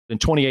in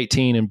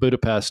 2018 in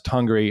Budapest,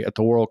 Hungary, at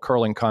the World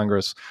Curling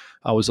Congress,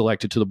 I was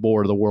elected to the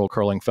board of the World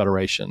Curling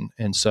Federation.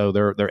 And so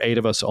there are 8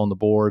 of us on the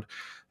board,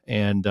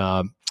 and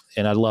I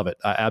love it.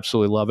 I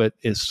absolutely love it.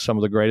 It's some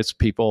of the greatest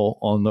people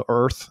on the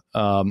earth.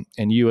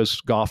 And you as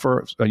a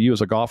golfer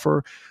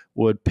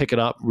would pick it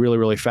up really,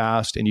 really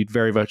fast, and you'd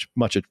very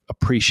much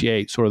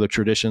appreciate sort of the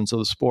traditions of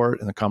the sport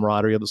and the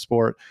camaraderie of the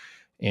sport.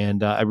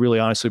 And I really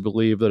honestly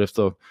believe that if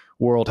the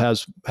world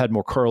has had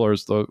more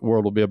curlers, the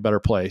world will be a better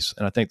place.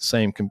 And I think the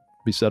same can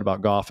be said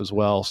about golf as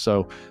well.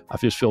 So I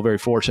just feel very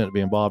fortunate to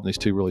be involved in these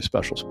 2 really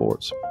special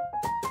sports.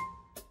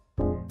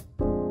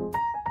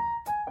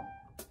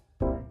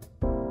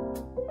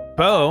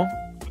 Beau,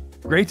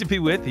 great to be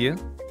with you.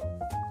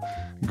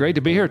 Great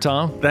to be here,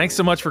 Tom. Thanks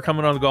so much for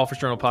coming on the Golfers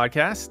Journal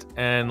podcast.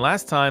 And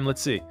last time I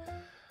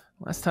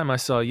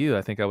saw you,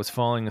 I think I was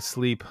falling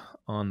asleep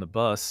on the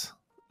bus,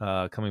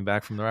 coming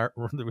back from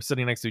we're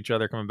sitting next to each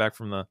other, coming back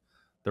from the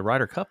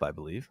Ryder Cup, I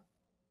believe.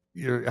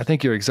 I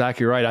think you're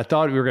exactly right. I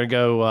thought we were going to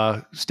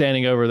go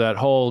standing over that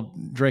hole,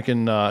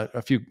 drinking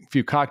a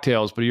few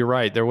cocktails, but you're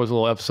right. There was a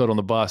little episode on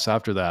the bus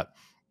after that.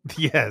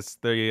 Yes,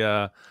 maybe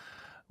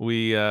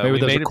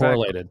those are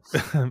correlated.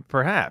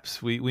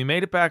 Perhaps we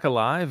made it back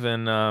alive,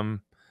 and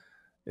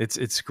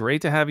it's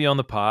great to have you on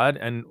the pod.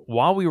 And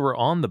while we were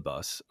on the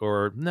bus,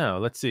 or no,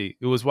 let's see,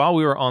 it was while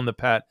we were on the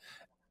patio,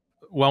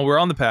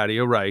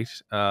 right,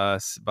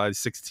 by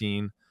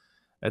 16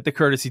 at the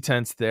courtesy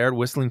tents there at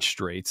Whistling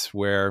Straits,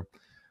 where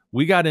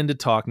we got into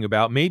talking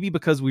about, maybe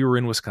because we were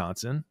in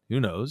Wisconsin,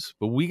 who knows,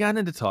 but we got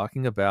into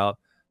talking about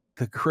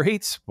the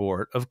great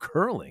sport of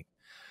curling.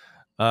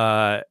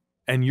 And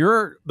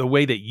the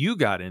way that you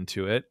got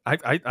into it,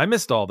 I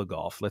missed all the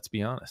golf, let's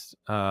be honest.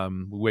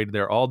 We waited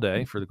there all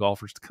day for the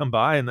golfers to come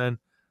by, and then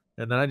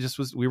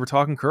we were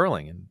talking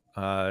curling,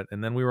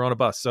 and then we were on a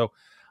bus. So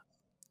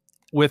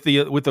with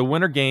the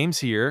Winter Games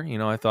here,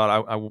 I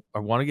thought I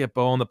want to get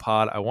Beau on the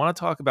pod. I want to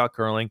talk about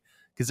curling,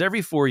 because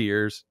every 4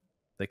 years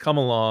they come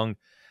along,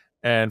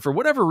 and for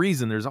whatever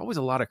reason, there's always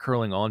a lot of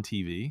curling on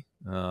TV,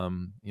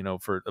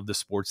 of the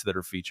sports that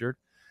are featured.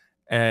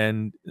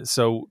 And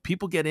so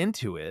people get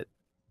into it,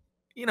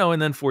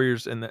 and then 4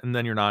 years, and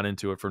then you're not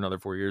into it for another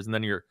 4 years, and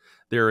then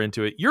they're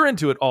into it. You're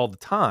into it all the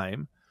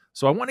time.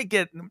 So I want to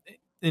get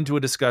into a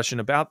discussion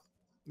about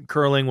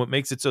curling, what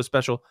makes it so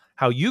special,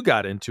 how you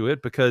got into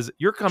it, because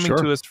you're coming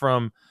to us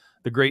from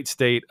the great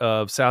state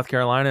of South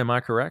Carolina. Am I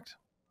correct?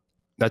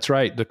 That's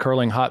right. The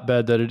curling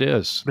hotbed that it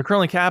is. The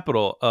curling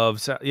capital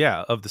of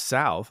the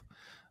South.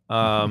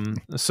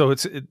 So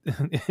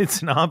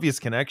it's an obvious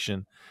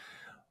connection.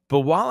 But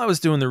while I was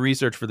doing the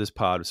research for this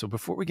pod, so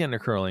before we get into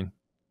curling,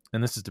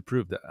 and this is to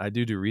prove that I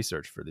do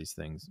research for these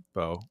things,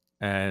 Beau,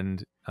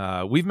 and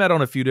we've met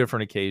on a few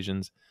different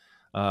occasions.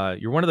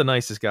 You're one of the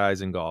nicest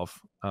guys in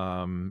golf. But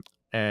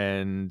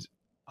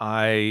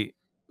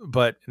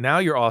now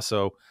you're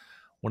also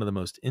one of the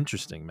most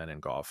interesting men in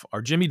golf.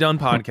 Our Jimmy Dunn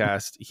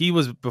podcast, he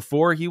was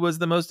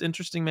the most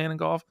interesting man in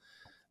golf.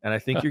 And I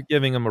think you're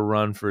giving him a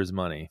run for his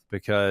money,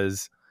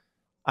 because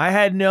I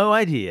had no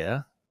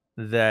idea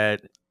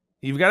that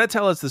you've got to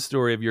tell us the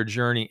story of your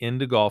journey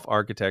into golf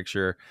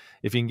architecture,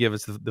 if you can give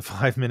us the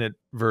 5-minute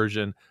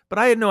version. But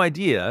I had no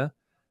idea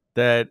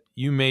that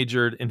you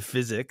majored in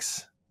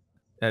physics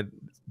at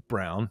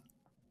Brown,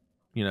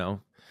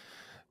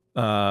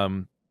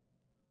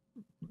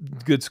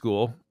 good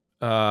school,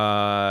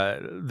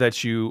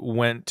 that you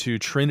went to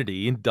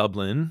Trinity in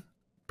Dublin,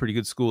 pretty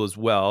good school as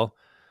well,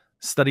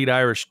 studied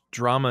Irish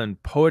drama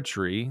and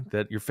poetry,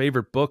 that your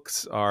favorite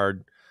books are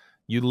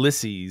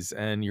Ulysses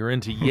and you're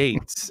into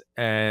Yeats,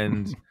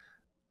 and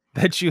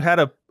that you had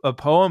a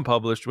poem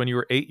published when you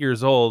were 8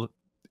 years old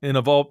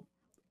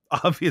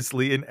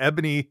obviously in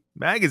Ebony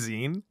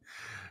magazine.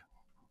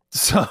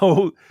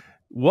 So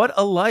what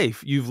a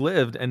life you've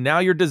lived, and now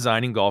you're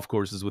designing golf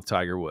courses with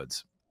Tiger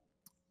Woods.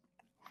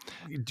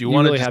 Do you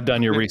want to have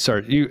done your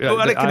research? You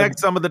want to connect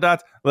some of the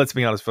dots? Let's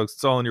be honest, folks,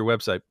 it's all on your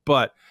website.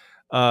 But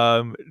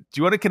do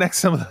you want to connect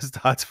some of those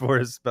dots for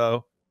us,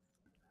 Beau?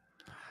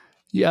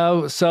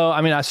 Yeah. So,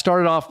 I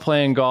started off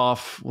playing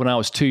golf when I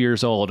was 2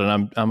 years old,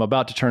 and I'm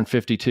about to turn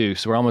 52.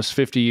 So we're almost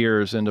 50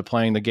 years into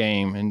playing the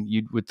game, and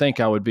you would think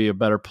I would be a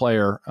better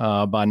player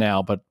by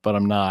now, but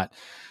I'm not.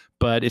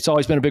 But it's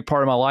always been a big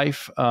part of my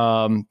life.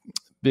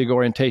 Big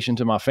orientation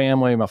to my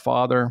family, my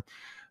father.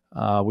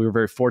 We were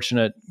very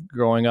fortunate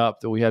growing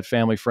up that we had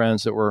family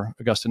friends that were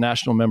Augusta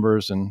National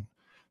members, and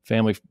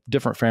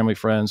different family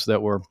friends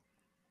that were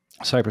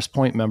Cypress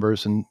Point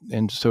members.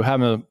 And so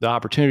having the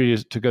opportunity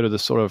to go to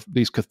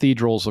these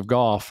cathedrals of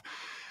golf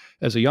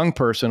as a young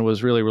person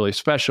was really, really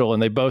special.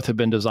 And they both had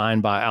been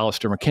designed by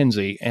Alistair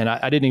McKenzie. And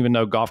I didn't even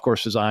know golf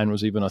course design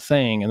was even a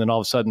thing. And then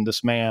all of a sudden,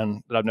 this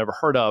man that I've never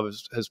heard of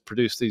has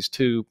produced these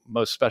 2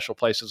 most special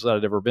places that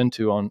I'd ever been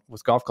to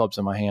with golf clubs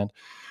in my hand.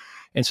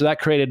 And so that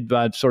created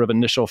my sort of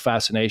initial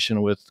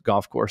fascination with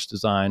golf course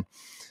design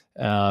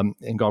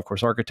and golf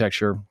course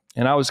architecture.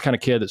 And I was the kind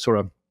of kid that sort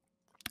of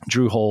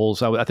drew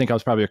holes. I think I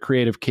was probably a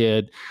creative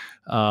kid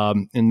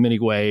in many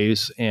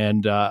ways.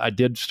 And I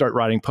did start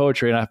writing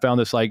poetry, and I found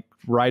this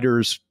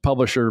writers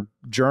publisher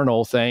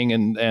journal thing,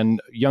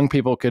 and young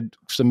people could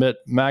submit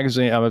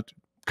magazine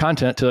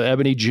content to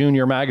Ebony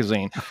Junior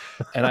magazine.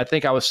 And I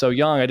think I was so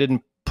young, I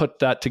didn't put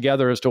that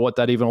together as to what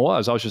that even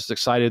was. I was just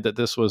excited that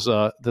this was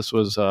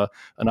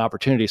an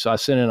opportunity. So I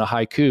sent in a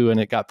haiku and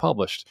it got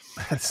published,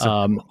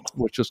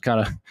 which was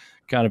kind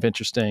of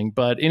interesting.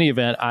 But in any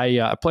event,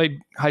 I played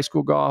high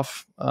school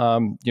golf,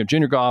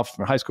 junior golf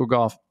or high school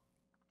golf.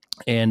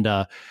 And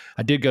I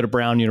did go to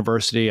Brown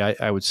University.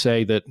 I would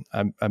say that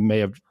I may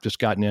have just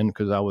gotten in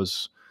because I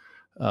was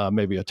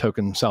maybe a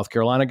token South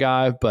Carolina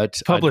guy,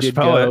 but published I did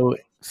poet. Go,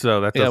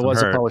 so that doesn't I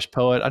was hurt. a published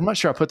poet. I'm not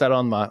sure I put that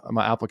on my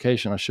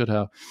application. I should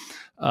have.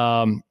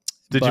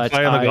 Did you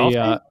play on the golf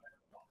team?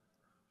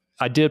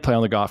 I did play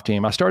on the golf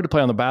team. I started to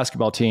play on the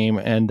basketball team,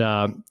 and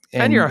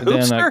you're a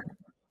hoopster?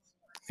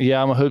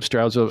 Yeah, I'm a hoopster.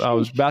 I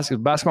was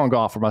basketball and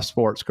golf were my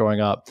sports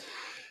growing up.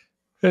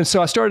 And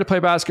so I started to play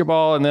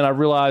basketball, and then I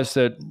realized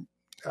that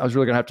I was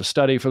really going to have to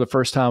study for the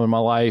first time in my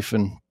life,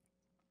 and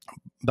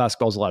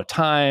basketball is a lot of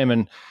time.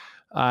 And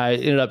I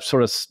ended up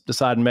sort of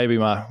deciding maybe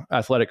my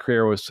athletic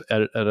career was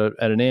at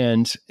an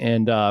end.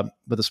 And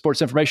but the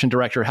sports information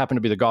director happened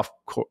to be the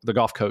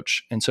golf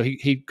coach, and so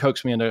he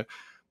coaxed me into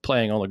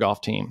playing on the golf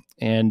team.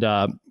 And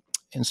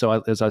so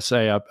as I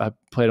say, I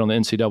played on the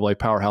NCAA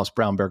powerhouse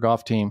Brown Bear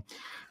golf team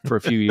for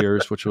a few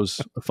years, which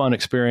was a fun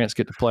experience.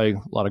 Get to play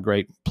a lot of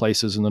great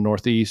places in the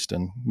Northeast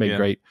and made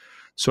great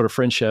sort of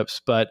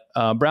friendships. But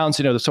Brown's,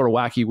 the sort of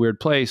wacky, weird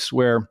place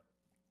where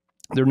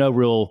there are no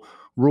real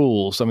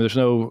rules. I mean, there's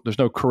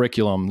no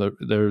curriculum.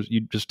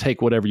 You just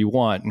take whatever you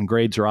want, and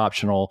grades are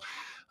optional.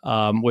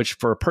 Which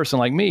for a person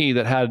like me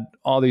that had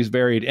all these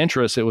varied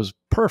interests, it was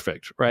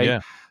perfect, right?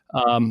 Yeah.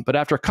 But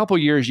after a couple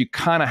of years, you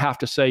kind of have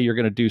to say you're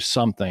going to do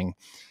something.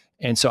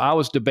 And so I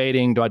was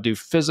debating, do I do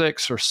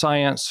physics or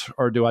science,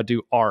 or do I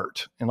do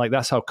art? And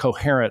that's how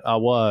coherent I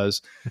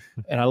was.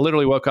 And I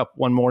literally woke up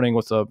one morning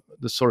with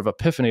this sort of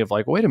epiphany of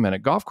wait a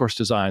minute, golf course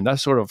design,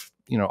 that's sort of,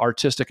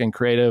 artistic and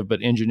creative, but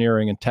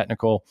engineering and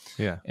technical.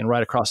 Yeah. And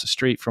right across the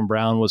street from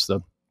Brown was the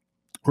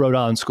Rhode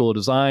Island School of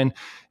Design.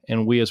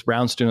 And we as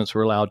Brown students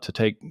were allowed to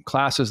take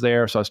classes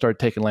there. So I started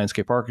taking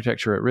landscape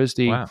architecture at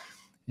RISD. Wow.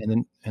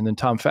 And then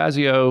Tom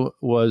Fazio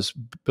was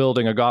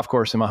building a golf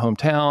course in my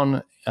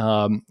hometown.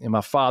 And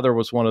my father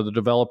was one of the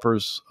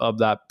developers of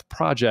that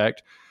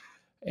project.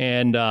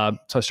 And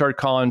so I started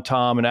calling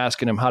Tom and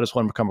asking him, how does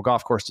one become a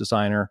golf course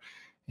designer?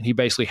 And he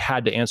basically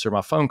had to answer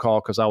my phone call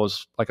because I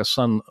was like a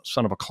son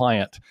of a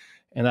client.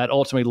 And that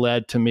ultimately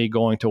led to me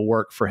going to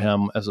work for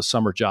him as a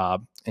summer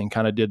job, and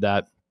kind of did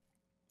that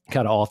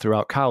kind of all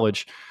throughout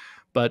college.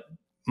 But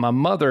my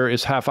mother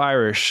is half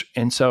Irish.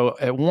 And so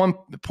at one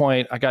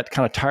point I got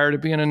kind of tired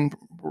of being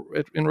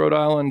in Rhode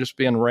Island, just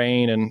being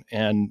rain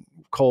and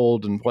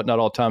cold and whatnot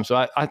all the time.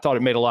 So I thought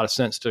it made a lot of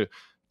sense to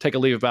take a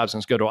leave of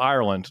absence, go to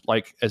Ireland,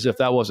 as if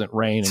that wasn't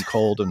rain and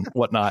cold and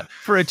whatnot.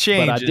 For a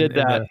change. But I did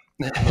that.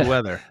 The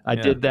weather. I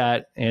did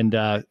that and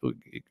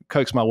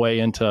coaxed my way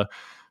into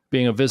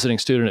being a visiting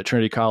student at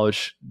Trinity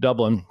College,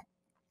 Dublin.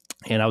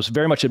 And I was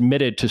very much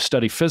admitted to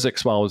study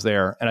physics while I was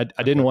there. And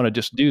I didn't want to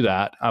just do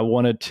that. I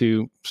wanted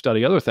to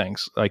study other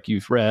things, like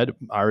you've read,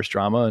 Irish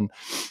drama and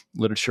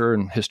literature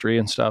and history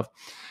and stuff.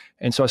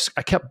 And so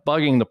I kept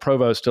bugging the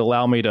provost to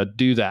allow me to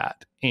do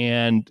that.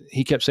 And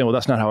he kept saying, well,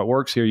 that's not how it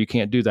works here. You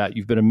can't do that.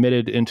 You've been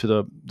admitted into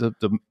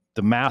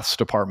the maths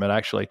department,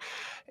 actually.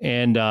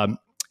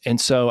 And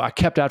so I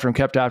kept after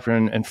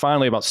him. And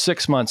finally, about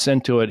 6 months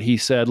into it, he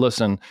said,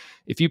 listen,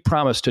 if you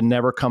promise to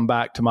never come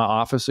back to my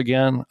office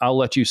again, I'll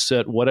let you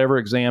sit whatever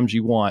exams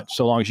you want,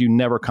 so long as you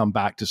never come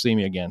back to see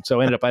me again. So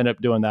I ended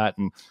up doing that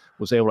and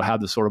was able to have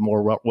this sort of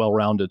more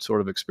well-rounded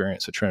sort of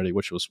experience at Trinity,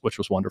 which was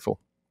wonderful.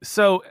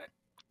 So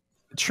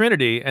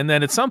Trinity, and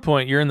then at some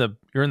point you're in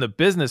the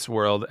business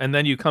world, and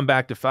then you come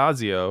back to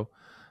Fazio.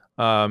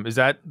 Is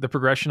that the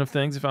progression of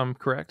things, if I'm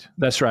correct?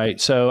 That's right.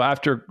 So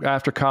after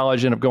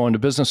college, I ended up going to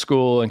business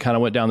school and kind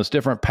of went down this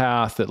different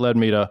path that led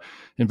me to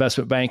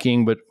investment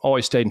banking, but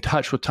always stayed in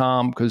touch with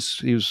Tom because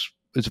he's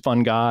a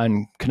fun guy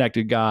and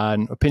connected guy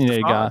and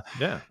opinionated guy.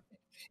 Yeah.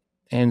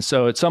 And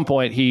so at some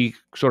point he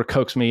sort of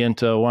coaxed me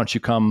into, why don't you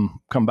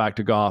come back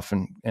to golf?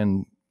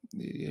 And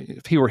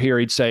if he were here,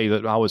 he'd say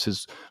that I was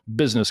his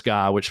business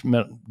guy, which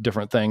meant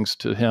different things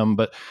to him.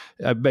 But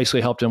I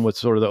basically helped him with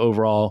sort of the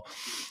overall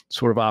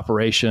sort of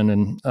operation.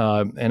 And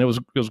it was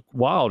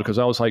wild because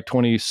I was like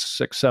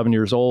 26, 7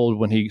 years old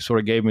when he sort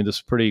of gave me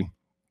this pretty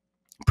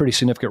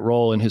significant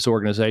role in his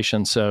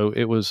organization. So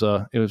it was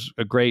a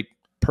great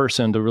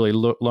person to really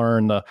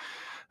learn the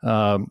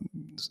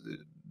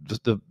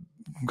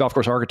golf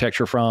course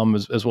architecture from,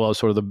 as well as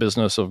sort of the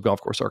business of golf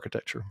course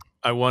architecture.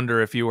 I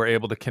wonder if you were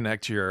able to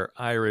connect your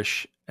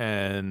Irish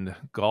and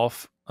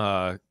golf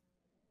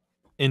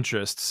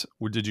interests.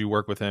 Did you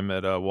work with him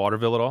at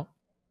Waterville at all?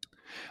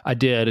 I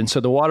did. And so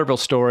the Waterville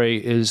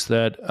story is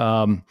that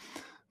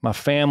my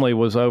family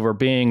was over,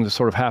 being the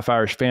sort of half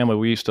Irish family.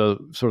 We used to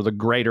sort of, the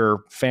greater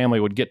family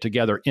would get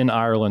together in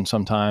Ireland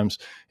sometimes,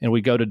 and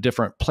we'd go to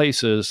different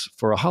places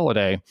for a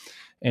holiday.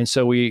 And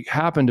so we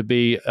happened to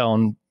be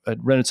on had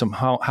rented some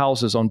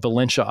houses on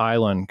Valencia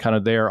Island, kind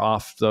of there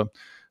off the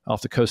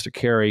coast of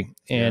Cary.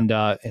 And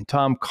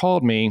Tom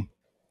called me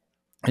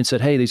and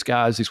said, "Hey, these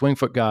guys, these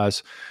Wingfoot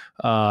guys,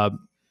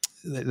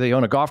 they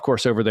own a golf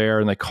course over there."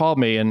 And they called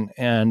me,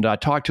 and I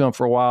talked to them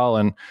for a while,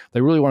 and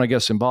they really want to get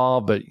us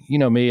involved. But you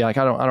know me, like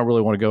I don't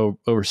really want to go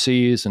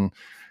overseas, and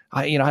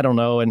I don't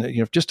know.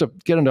 And just to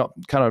get them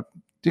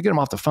to get them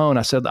off the phone,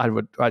 I said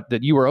that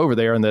you were over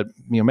there, and that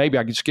maybe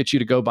I could just get you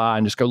to go by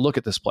and just go look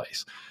at this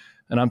place.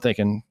 And I'm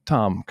thinking,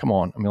 Tom, come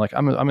on. I mean, like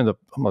I'm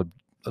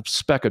a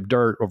speck of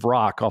dirt, of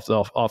rock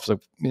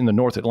in the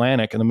North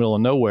Atlantic in the middle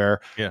of nowhere.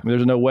 Yeah. I mean,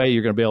 there's no way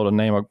you're going to be able to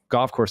name a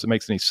golf course that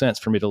makes any sense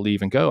for me to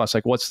leave and go. I was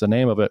like, what's the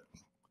name of it?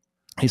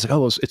 He's like,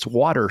 oh, it's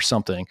Water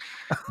something.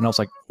 And I was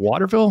like,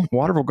 Waterville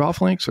Golf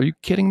Links? Are you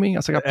kidding me? I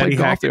was like, I played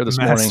golf there this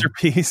morning.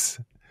 Masterpiece.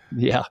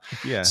 Yeah.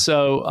 Yeah.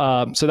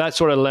 So that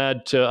sort of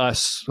led to us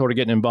sort of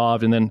getting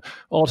involved. And then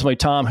ultimately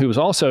Tom, who was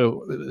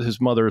also, his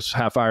mother's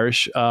half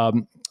Irish,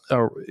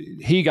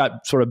 he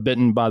got sort of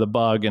bitten by the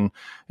bug. And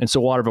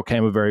so Waterville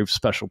became a very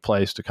special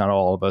place to kind of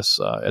all of us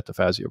at the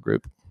Fazio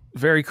group.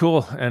 Very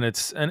cool. And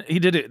he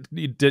did it.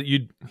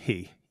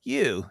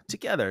 You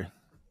together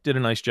did a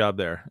nice job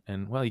there.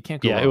 And well, you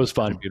can't go. Yeah, it was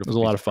fun. It was a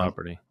lot of fun.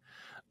 Property.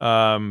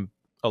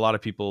 A lot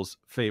of people's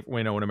favorite.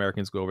 We know when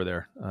Americans go over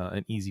there,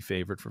 an easy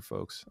favorite for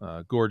folks.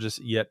 Gorgeous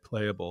yet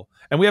playable,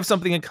 and we have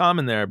something in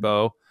common there,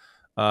 Beau.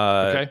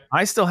 Okay.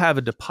 I still have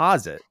a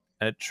deposit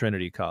at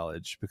Trinity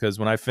College because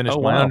when I finished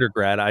my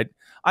undergrad,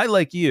 I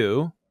like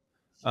you,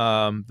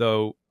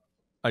 though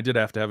I did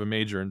have to have a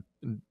major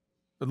and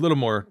a little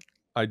more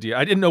idea.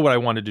 I didn't know what I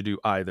wanted to do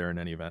either in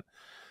any event.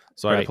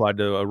 So I applied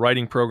to a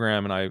writing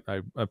program, and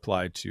I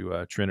applied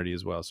to Trinity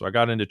as well. So I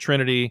got into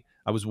Trinity.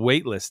 I was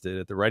waitlisted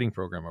at the writing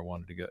program I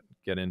wanted to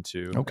get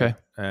into. Okay.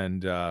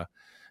 And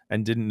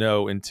didn't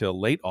know until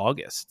late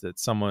August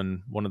that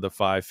one of the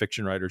 5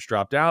 fiction writers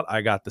dropped out.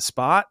 I got the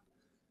spot,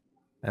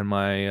 and and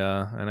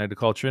I had to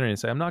call Trinity and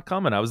say, I'm not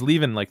coming. I was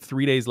leaving like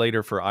 3 days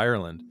later for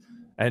Ireland.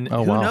 And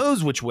who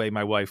knows which way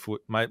my life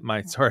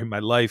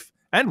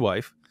and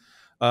wife,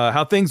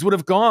 how things would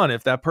have gone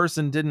if that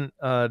person didn't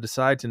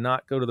decide to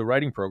not go to the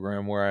writing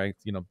program where I,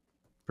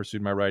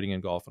 pursued my writing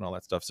and golf and all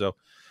that stuff. So,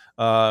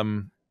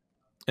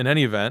 in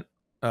any event,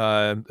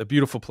 a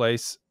beautiful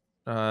place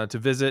to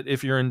visit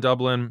if you're in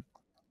Dublin.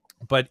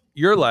 But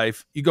your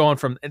life, you go on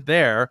from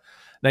there.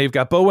 Now you've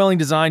got Beau Welling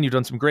Design. You've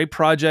done some great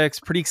projects,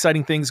 pretty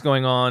exciting things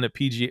going on at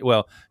PGA.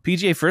 Well,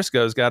 PGA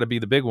Frisco has got to be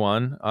the big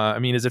one. I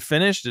mean, is it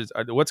finished?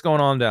 What's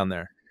going on down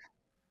there?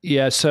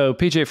 Yeah, so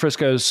PGA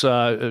Frisco's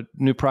a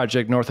new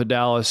project north of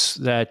Dallas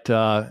that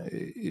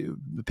the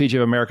PGA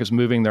of America is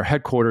moving their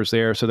headquarters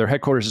there. So their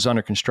headquarters is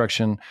under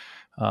construction.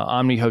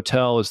 Omni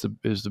Hotel is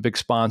the big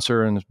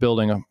sponsor and is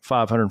building a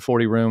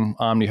 540-room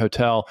Omni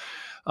Hotel.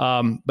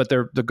 But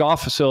the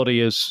golf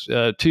facility is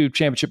 2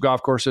 championship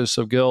golf courses.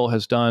 So Gil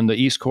has done the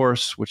East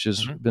Course, which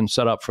has been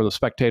set up for the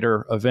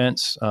spectator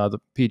events. The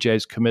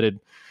PGA's committed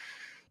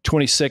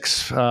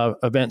 26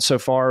 events so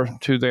far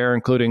to there,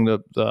 including the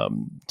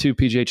 2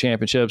 PGA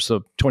championships. The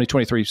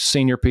 2023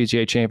 Senior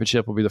PGA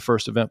Championship will be the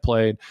first event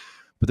played.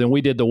 But then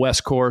we did the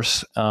West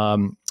Course,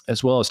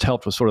 as well as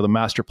helped with sort of the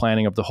master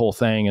planning of the whole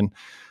thing. And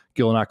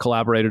Gil and I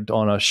collaborated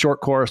on a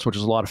short course, which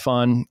was a lot of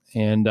fun.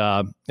 And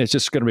it's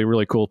just going to be a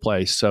really cool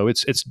place. So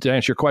it's to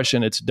answer your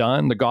question, it's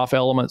done. The golf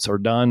elements are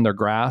done. They're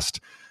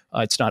grassed.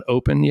 It's not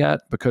open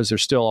yet because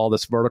there's still all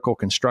this vertical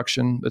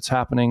construction that's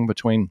happening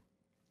between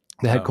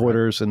the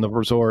headquarters and the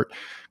resort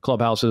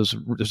clubhouses.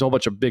 There's a whole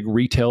bunch of big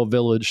retail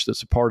village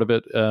that's a part of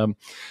it.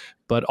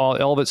 But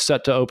all of it's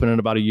set to open in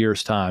about a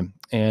year's time.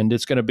 And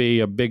it's going to be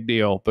a big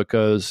deal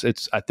because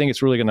I think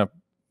it's really going to,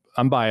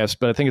 I'm biased,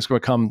 but I think it's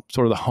going to become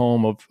sort of the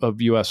home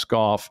of U.S.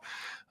 golf.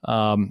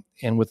 And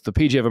with the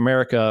PGA of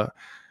America,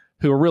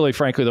 who are really,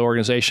 frankly, the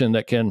organization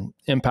that can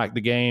impact the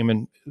game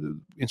and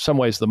in some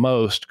ways the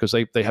most, because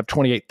they have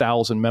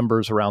 28,000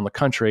 members around the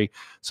country.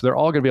 So they're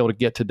all going to be able to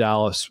get to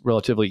Dallas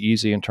relatively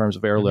easy in terms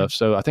of airlift.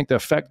 So I think the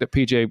effect that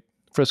PGA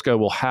Frisco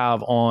will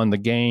have on the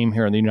game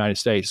here in the United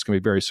States is going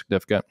to be very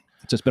significant.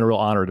 It's just been a real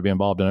honor to be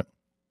involved in it.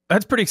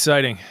 That's pretty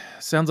exciting.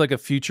 Sounds like a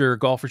future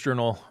Golfers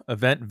Journal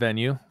event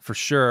venue for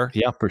sure.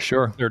 Yeah, for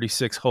sure.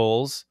 36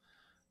 holes.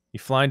 You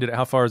flying to,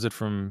 how far is it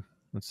from,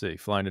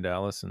 flying to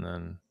Dallas and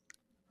then...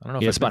 I don't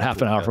know. It's about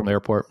half an hour from the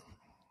airport.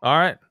 All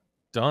right.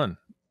 Done.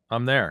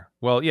 I'm there.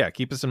 Well, yeah,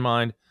 keep us in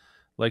mind.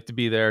 Like to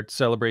be there to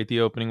celebrate the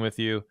opening with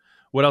you.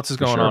 What else is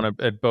going on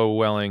at Beau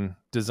Welling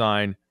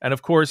Design? And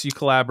of course, you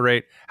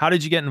collaborate. How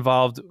did you get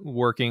involved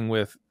working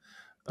with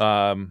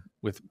Mr.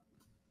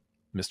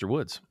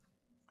 Woods?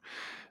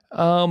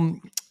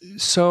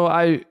 So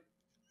I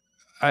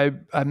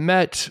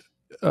met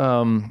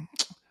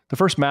the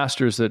first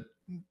Masters that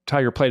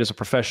Tiger played as a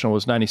professional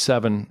was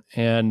 97.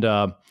 And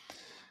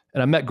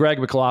I met Greg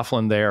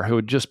McLaughlin there, who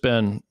had just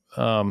been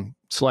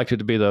selected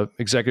to be the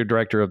executive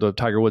director of the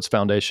Tiger Woods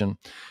Foundation.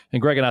 And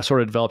Greg and I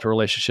sort of developed a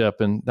relationship,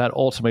 and that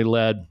ultimately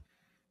led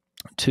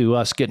to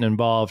us getting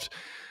involved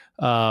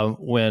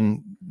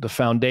when the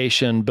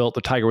foundation built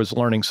the Tiger Woods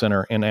Learning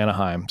Center in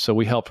Anaheim. So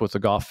we helped with the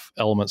golf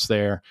elements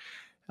there.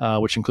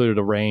 which included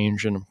a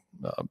range and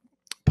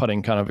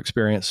putting kind of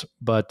experience.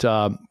 But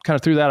kind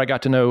of through that, I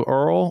got to know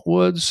Earl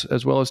Woods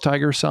as well as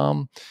Tiger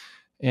some.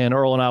 And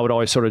Earl and I would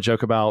always sort of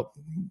joke about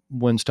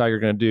when's Tiger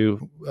going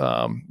to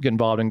get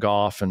involved in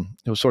golf. And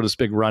it was sort of this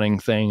big running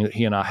thing that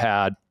he and I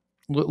had,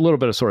 a little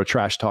bit of sort of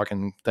trash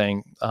talking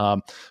thing,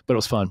 but it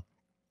was fun.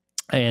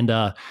 And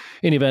in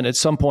any event, at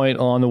some point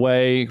along the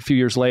way, a few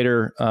years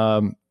later,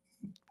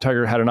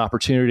 Tiger had an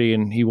opportunity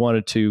and he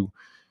wanted to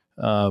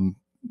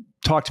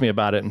talk to me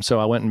about it. And so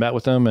I went and met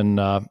with him and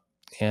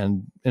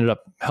ended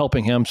up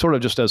helping him sort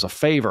of just as a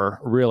favor,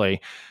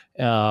 really,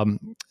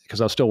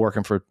 because I was still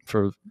working for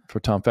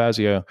Tom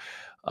Fazio.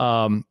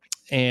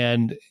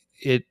 And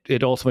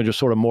it ultimately just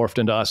sort of morphed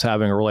into us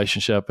having a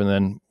relationship. And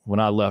then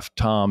when I left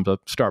Tom to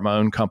start my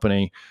own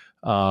company,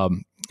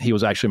 he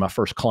was actually my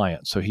first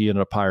client. So he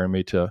ended up hiring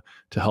me to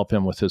help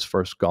him with his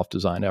first golf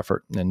design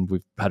effort. And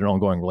we've had an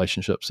ongoing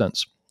relationship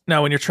since.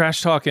 Now, when you're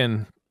trash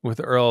talking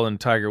with Earl and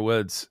Tiger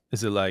Woods,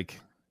 is it like,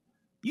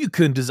 you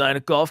couldn't design a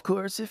golf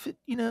course if it,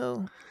 you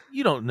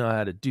don't know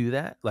how to do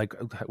that? Like,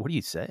 what do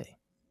you say?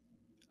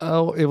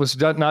 Oh, it was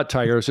not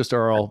Tiger. It was just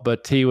Earl,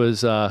 but he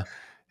was,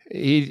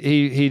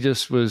 he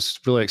just was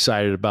really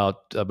excited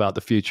about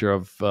the future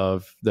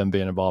of them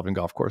being involved in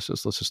golf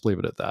courses. Let's just leave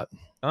it at that.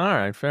 All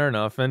right, fair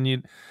enough. And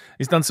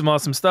he's done some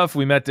awesome stuff.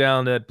 We met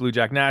down at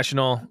Bluejack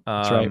National,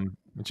 That's right.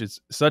 which is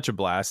such a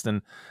blast.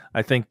 And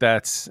I think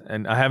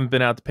and I haven't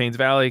been out to Paynes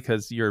Valley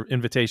because your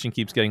invitation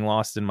keeps getting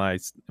lost in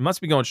it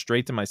must be going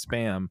straight to my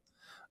spam.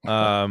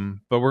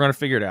 But we're going to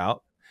figure it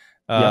out.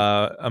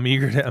 Yep. I'm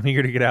eager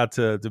to get out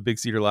to Big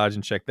Cedar Lodge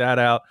and check that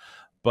out.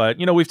 But,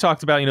 we've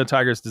talked about,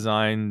 Tiger's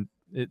design,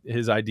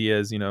 his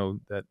ideas,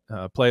 that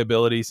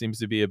playability seems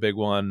to be a big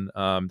one.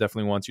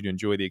 Definitely wants you to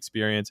enjoy the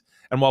experience.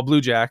 And while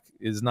Bluejack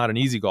is not an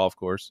easy golf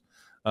course,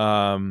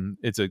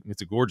 it's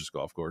a gorgeous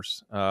golf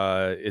course.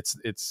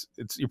 It's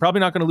you're probably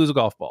not going to lose a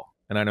golf ball.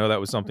 And I know that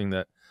was something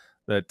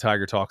that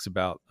Tiger talks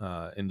about,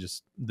 and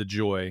just the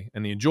joy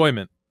and the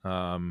enjoyment.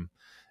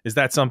 Is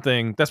that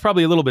something that's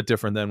probably a little bit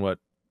different than what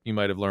you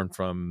might have learned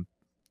from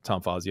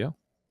Tom Fazio?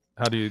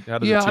 I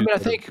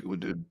think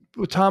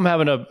with Tom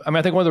having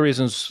I think one of the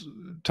reasons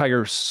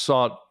Tiger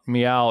sought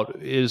me out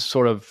is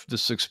sort of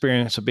this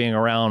experience of being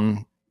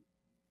around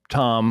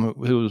Tom,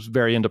 who was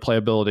very into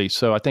playability.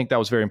 So I think that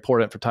was very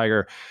important for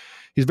Tiger.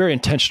 He's very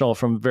intentional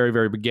from the very,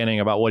 very beginning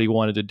about what he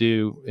wanted to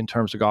do in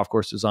terms of golf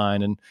course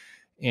design and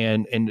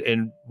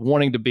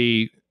wanting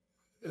to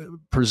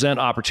present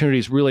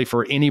opportunities really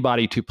for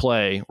anybody to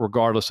play,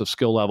 regardless of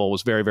skill level,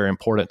 was very, very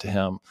important to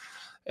him.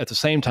 At the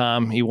same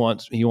time, he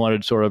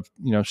wanted sort of,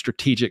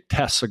 strategic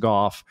tests of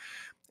golf.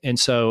 And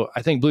so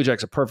I think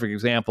Bluejack's a perfect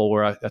example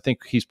where I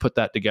think he's put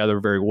that together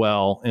very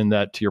well, in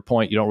that, to your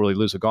point, you don't really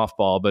lose a golf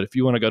ball. But if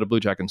you want to go to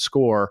Bluejack and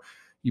score,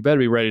 you better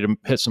be ready to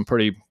hit some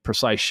pretty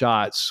precise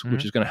shots,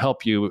 which is going to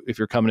help you if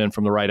you're coming in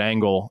from the right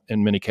angle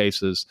in many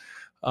cases.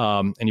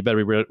 And you better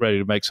be ready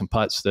to make some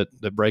putts that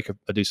break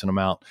a decent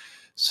amount.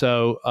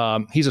 So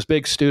he's a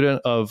big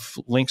student of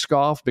links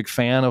golf, big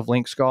fan of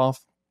links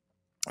golf.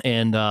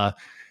 And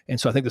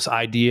so I think this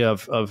idea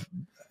of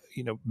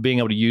being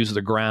able to use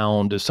the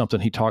ground is something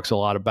he talks a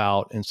lot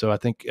about. And so I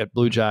think at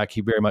Bluejack,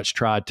 he very much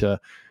tried to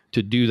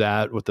do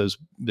that with those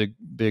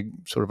big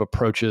sort of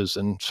approaches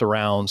and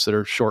surrounds that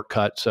are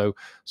shortcut. So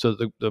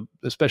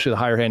especially the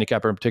higher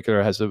handicapper in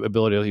particular has the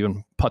ability to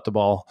even putt the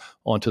ball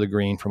onto the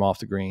green from off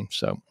the green.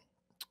 So,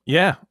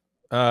 yeah,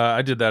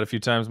 I did that a few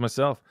times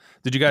myself.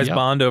 Did you guys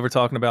bond over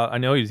talking about? I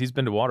know he's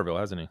been to Waterville,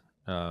 hasn't he?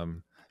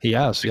 He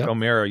has. Yeah.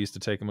 O'Mara used to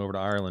take him over to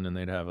Ireland, and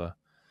they'd have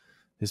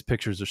his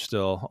pictures are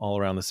still all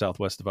around the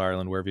southwest of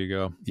Ireland, wherever you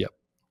go. Yep.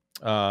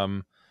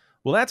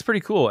 Well, that's pretty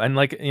cool. And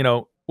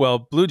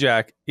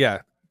Bluejack,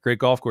 yeah, great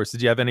golf course.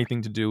 Did you have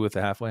anything to do with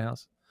the halfway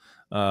house,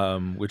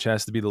 which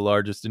has to be the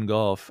largest in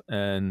golf?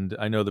 And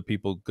I know that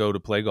people go to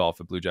play golf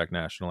at Bluejack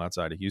National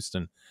outside of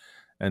Houston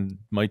and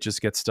might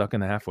just get stuck in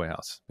the halfway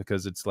house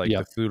because it's like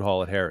the food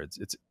hall at Harrods.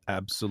 It's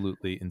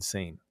absolutely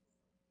insane.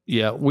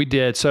 Yeah, we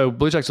did. So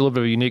Bluejack's a little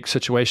bit of a unique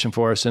situation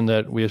for us in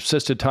that we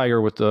assisted Tiger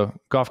with the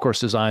golf course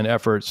design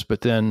efforts,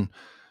 but then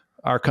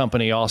our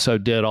company also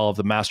did all of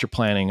the master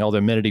planning, all the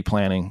amenity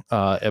planning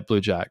at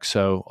Bluejack.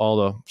 So all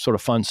the sort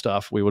of fun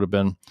stuff we would have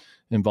been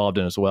involved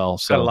in as well.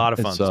 So got a lot of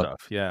fun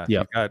stuff. Yeah.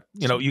 Yeah.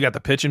 You got the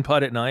pitch and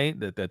putt at night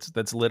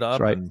that's lit up.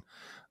 That's right.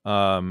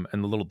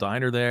 And the little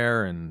diner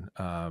there. And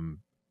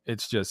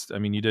it's just,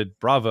 you did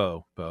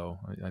bravo, Beau.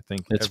 I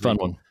think it's a fun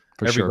one.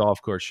 Every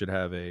golf course should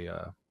have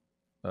a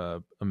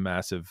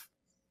massive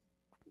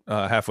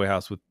halfway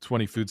house with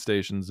 20 food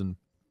stations and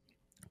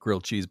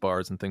grilled cheese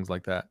bars and things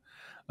like that.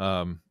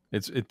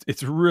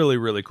 It's really,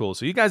 really cool.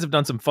 So you guys have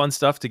done some fun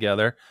stuff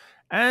together,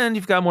 and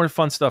you've got more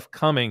fun stuff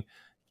coming.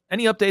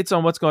 Any updates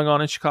on what's going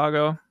on in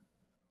Chicago?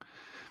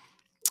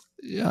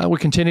 Yeah, we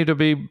continue to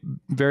be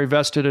very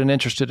vested and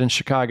interested in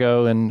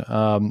Chicago, and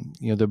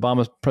the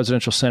Obama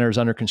Presidential Center is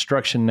under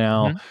construction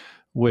now,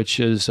 which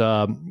is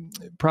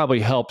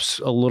probably helps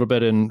a little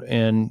bit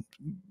in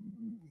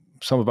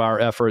some of our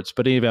efforts.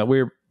 But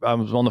anyway, I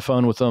was on the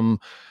phone with them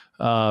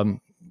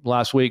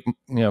last week,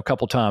 a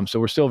couple times. So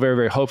we're still very,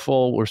 very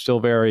hopeful. We're still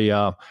very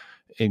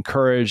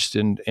encouraged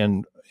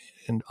and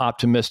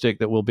optimistic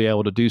that we'll be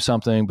able to do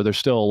something, but there's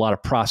still a lot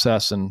of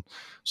process and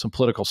some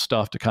political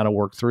stuff to kind of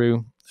work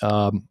through.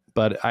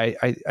 But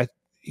I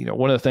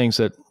one of the things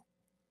that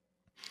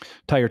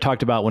Tiger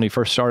talked about when he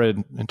first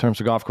started in terms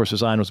of golf course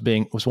design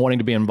was wanting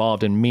to be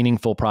involved in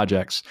meaningful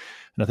projects.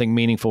 And I think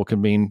meaningful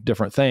can mean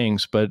different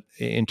things, but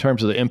in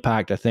terms of the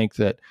impact, I think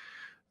that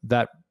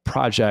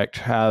project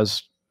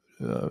has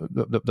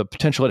the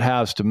potential it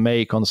has to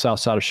make on the south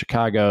side of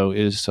Chicago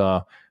is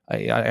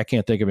I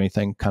can't think of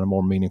anything kind of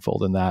more meaningful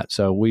than that.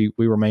 So we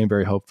remain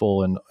very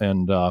hopeful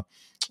and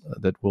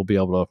that we'll be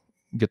able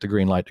to get the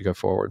green light to go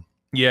forward.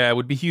 Yeah, it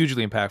would be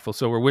hugely impactful.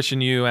 So we're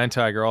wishing you and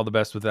Tiger all the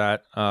best with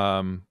that.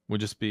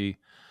 Would just be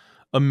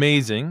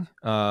amazing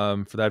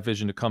for that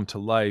vision to come to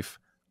life.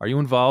 Are you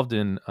involved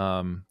in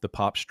the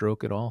pop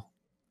stroke at all?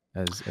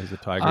 As a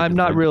Tiger? I'm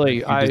not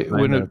really.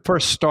 When it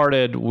first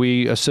started,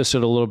 we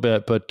assisted a little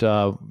bit, but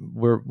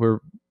we're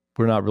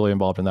not really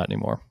involved in that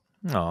anymore.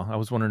 Oh, I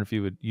was wondering if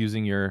you would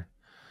using your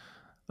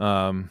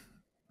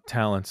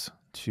talents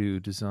to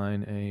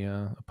design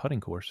a putting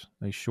course,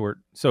 a short.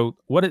 So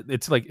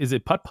it's like, is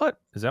it putt?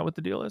 Is that what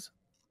the deal is?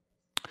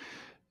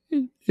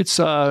 It's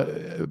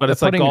but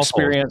it's like golf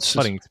experience.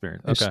 Putting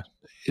experience. Okay.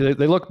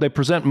 They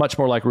present much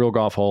more like real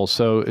golf holes.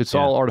 So it's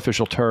all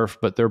artificial turf,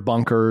 but they're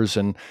bunkers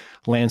and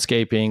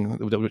landscaping,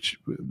 which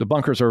the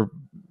bunkers are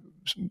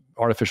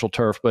artificial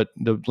turf, but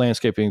the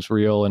landscaping is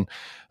real. And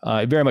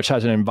it very much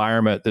has an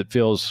environment that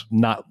feels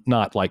not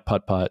like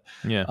putt.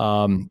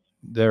 Yeah.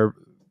 They're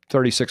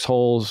 36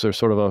 holes. They're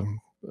sort of a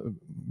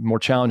more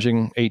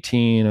challenging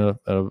 18,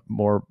 a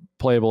more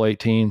playable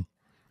 18.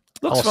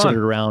 Looks all fun.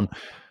 centered around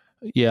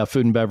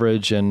food and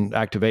beverage and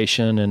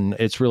activation, and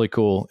it's really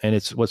cool. And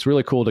it's what's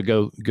really cool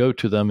to go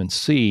to them and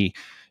see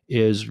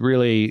is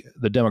really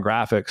the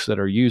demographics that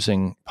are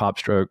using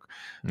PopStroke,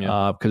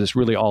 because it's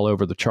really all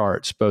over the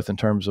charts, both in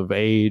terms of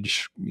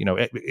age,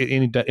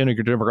 any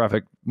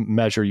demographic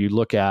measure you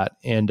look at,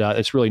 and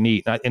it's really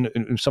neat.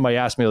 And somebody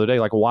asked me the other day,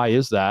 like, why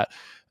is that?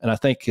 And I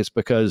think it's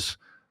because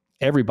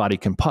everybody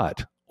can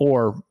putt,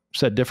 or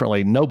said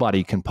differently,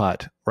 nobody can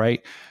putt,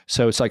 right?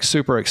 So it's like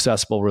super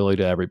accessible really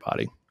to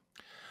everybody.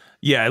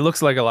 Yeah, it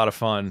looks like a lot of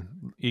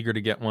fun. Eager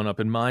to get one up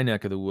in my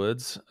neck of the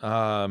woods.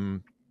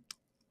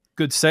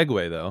 Good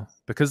segue, though,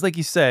 because like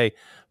you say,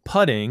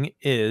 putting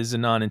is a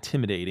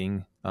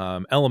non-intimidating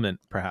element,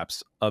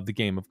 perhaps, of the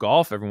game of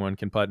golf. Everyone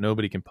can putt.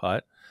 Nobody can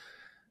putt.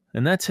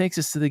 And that takes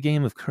us to the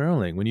game of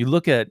curling. When you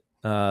look at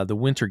the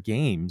winter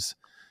games,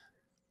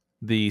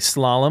 the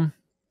slalom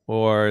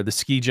or the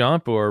ski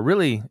jump or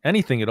really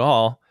anything at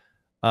all,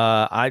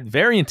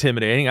 very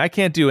intimidating. I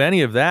can't do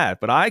any of that,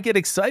 but I get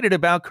excited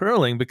about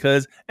curling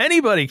because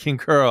anybody can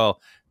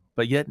curl,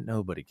 but yet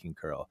nobody can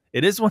curl.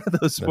 It is one of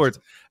those sports.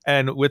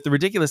 And with the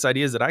ridiculous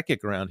ideas that I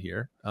kick around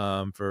here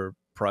for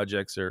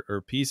projects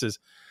or pieces,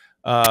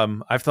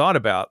 I've thought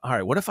about, all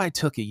right, what if I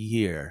took a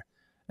year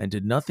and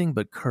did nothing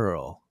but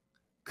curl?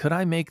 Could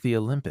I make the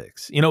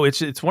Olympics?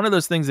 It's one of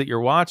those things that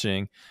you're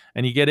watching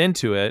and you get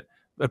into it.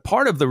 But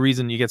part of the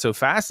reason you get so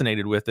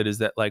fascinated with it is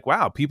that, like,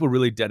 wow, people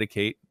really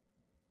dedicate.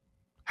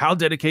 How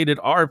dedicated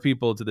are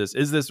people to this?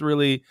 Is this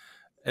really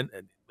an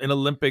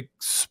Olympic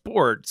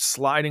sport,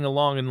 sliding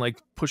along and like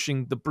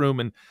pushing the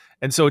broom?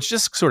 And so it's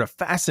just sort of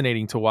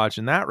fascinating to watch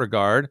in that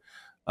regard.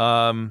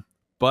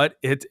 But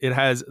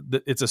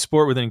it's a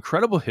sport with an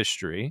incredible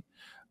history,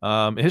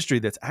 a history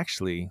that's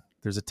actually,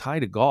 there's a tie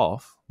to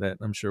golf that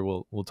I'm sure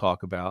we'll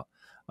talk about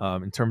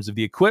in terms of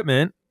the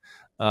equipment.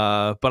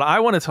 But I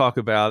want to talk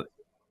about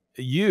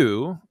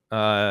you,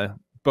 Beau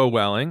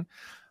Welling,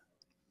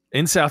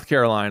 in South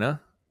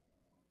Carolina,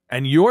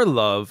 and your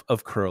love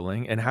of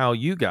curling and how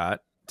you got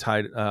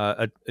tied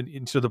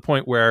to the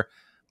point where,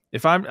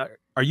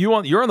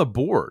 you're on the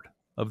board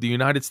of the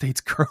United States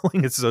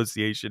Curling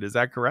Association. Is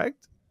that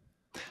correct?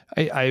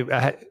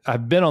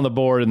 I've been on the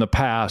board in the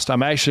past.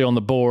 I'm actually on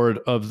the board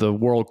of the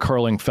World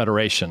Curling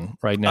Federation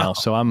right now.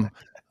 So I'm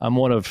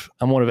one of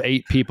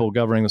 8 people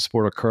governing the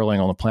sport of curling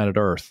on the planet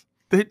Earth.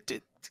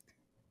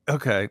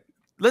 Okay.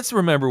 Let's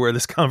remember where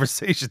this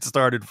conversation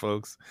started,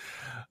 folks.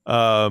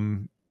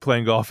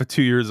 Playing golf at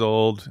 2 years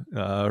old,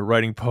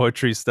 writing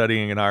poetry,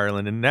 studying in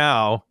Ireland, and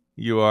now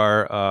you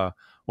are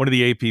one of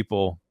the 8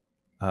 people,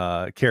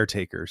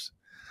 caretakers,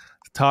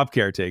 top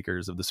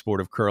caretakers of the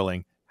sport of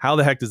curling. How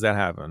the heck does that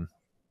happen?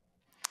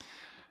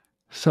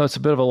 So it's a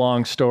bit of a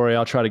long story.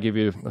 I'll try to give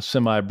you a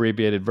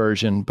semi-abbreviated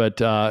version, but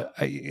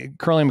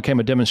curling became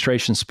a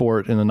demonstration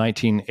sport in the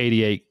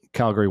 1988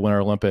 Calgary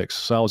Winter Olympics.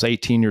 So I was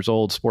 18 years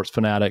old, sports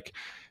fanatic.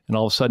 And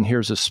all of a sudden,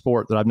 here's this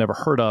sport that I've never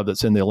heard of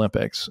that's in the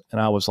Olympics.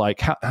 And I was like,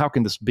 how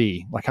can this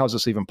be? Like, how is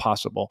this even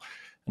possible?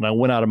 And I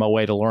went out of my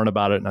way to learn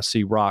about it. And I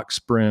see rocks,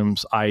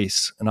 brooms,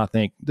 ice. And I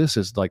think this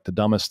is like the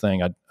dumbest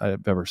thing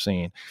I've ever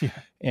seen. Yeah.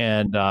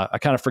 And I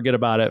kind of forget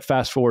about it.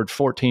 Fast forward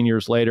 14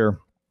 years later,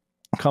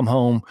 come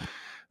home,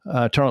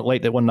 turn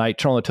late that one night,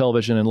 turn on the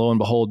television, and lo and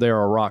behold, there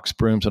are rocks,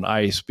 brooms, and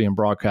ice being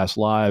broadcast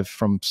live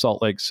from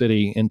Salt Lake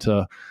City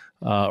into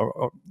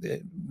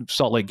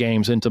Salt Lake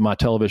games into my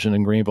television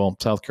in Greenville,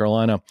 South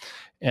Carolina.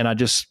 And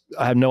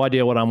I have no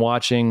idea what I'm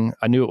watching.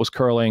 I knew it was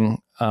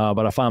curling,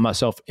 but I find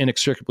myself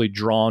inextricably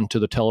drawn to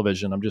the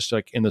television. I'm just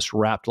like in this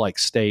rapt-like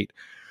state.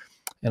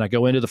 And I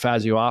go into the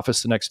Fazio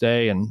office the next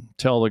day and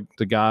tell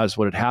the guys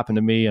what had happened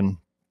to me. And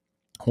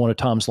one of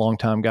Tom's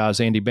longtime guys,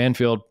 Andy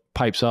Banfield,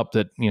 pipes up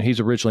that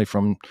he's originally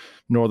from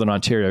Northern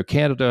Ontario,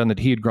 Canada, and that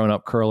he had grown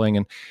up curling.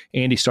 And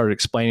Andy started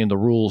explaining the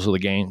rules of the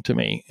game to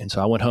me. And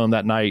so I went home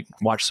that night,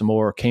 watched some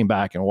more, came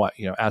back and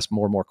asked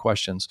more and more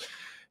questions.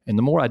 And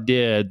the more I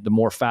did, the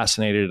more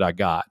fascinated I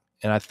got.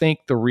 And I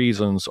think the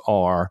reasons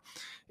are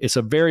it's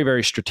a very,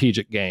 very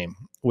strategic game,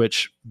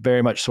 which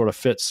very much sort of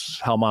fits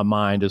how my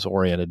mind is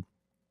oriented.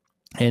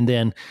 And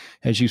then,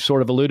 as you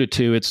sort of alluded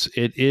to, it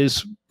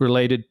is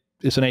related.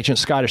 It's an ancient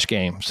Scottish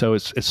game, so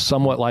it's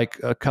somewhat like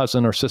a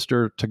cousin or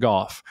sister to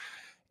golf.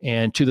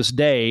 And to this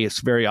day,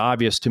 it's very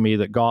obvious to me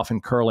that golf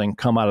and curling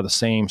come out of the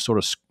same sort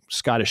of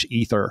Scottish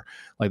ether.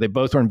 Like they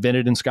both were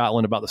invented in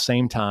Scotland about the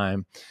same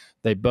time.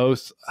 They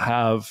both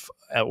have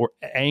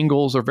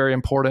angles are very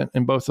important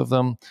in both of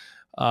them.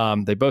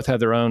 They both have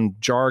their own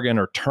jargon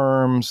or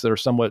terms that are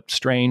somewhat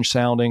strange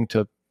sounding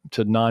to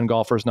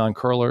non-golfers,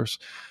 non-curlers.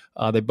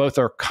 They both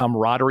are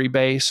camaraderie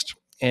based.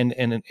 And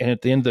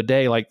at the end of the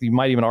day, like you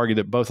might even argue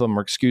that both of them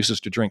are excuses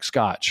to drink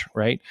scotch,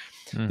 right?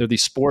 They're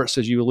these sports,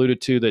 as you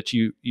alluded to, that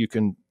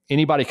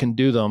anybody can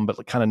do them,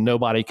 but kind of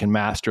nobody can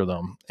master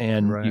them.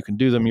 And you can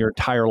do them your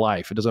entire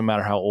life. It doesn't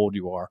matter how old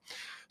you are.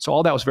 So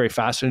all that was very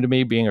fascinating to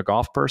me, being a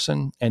golf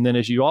person. And then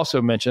as you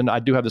also mentioned, I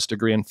do have this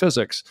degree in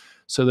physics.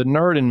 So the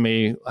nerd in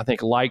me, I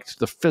think, liked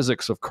the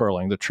physics of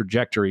curling, the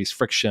trajectories,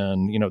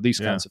 friction, these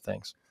kinds of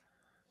things.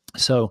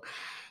 So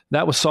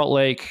that was Salt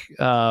Lake.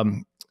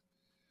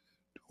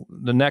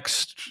 The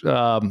next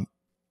the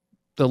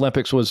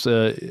Olympics was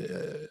sorry.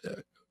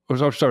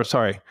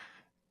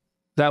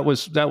 That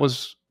was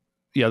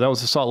the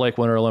Salt Lake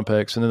Winter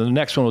Olympics, and then the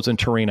next one was in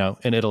Torino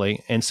in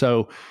Italy. And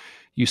so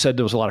you said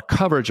there was a lot of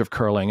coverage of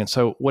curling, and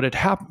so what had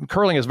happened?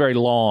 Curling is very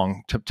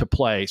long to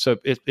play, so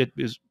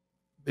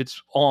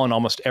it's on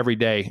almost every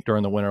day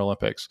during the Winter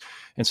Olympics.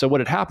 And so what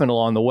had happened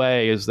along the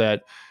way is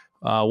that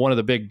one of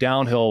the big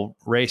downhill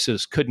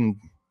races couldn't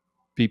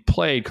be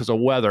played because of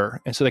weather.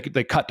 And so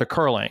they cut to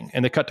curling,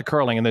 and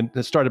then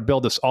they started to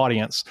build this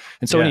audience.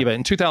 And so anyway,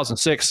 in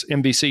 2006,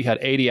 NBC had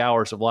 80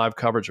 hours of live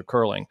coverage of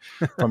curling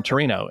from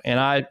Torino. And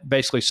I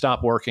basically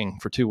stopped working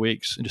for 2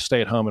 weeks and just stay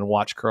at home and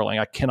watch curling.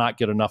 I cannot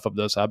get enough of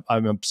this.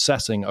 I'm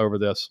obsessing over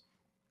this.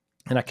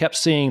 And I kept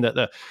seeing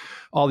that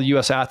all the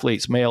U.S.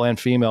 athletes, male and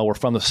female, were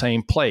from the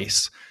same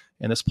place.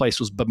 And this place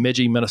was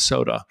Bemidji,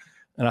 Minnesota.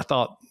 And I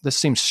thought, this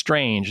seems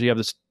strange. You have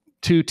this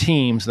two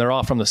teams, and they're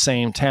all from the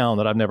same town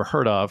that I've never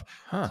heard of.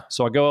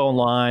 So I go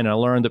online and I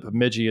learned that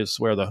Bemidji is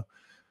where the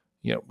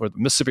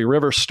Mississippi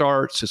River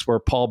starts. It's where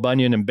Paul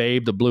Bunyan and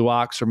Babe the Blue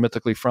Ox are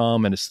mythically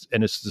from. And it's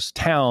this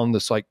town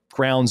that's like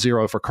ground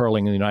zero for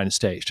curling in the United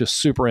States, just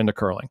super into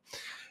curling.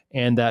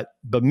 And that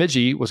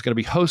Bemidji was going to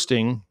be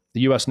hosting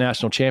the U.S.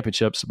 National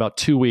Championships about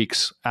 2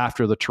 weeks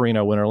after the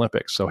Torino Winter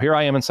Olympics. So here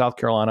I am in South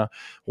Carolina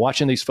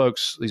watching these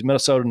folks, these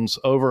Minnesotans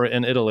over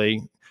in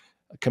Italy,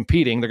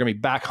 competing. They're going to be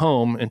back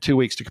home in 2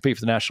 weeks to compete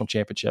for the national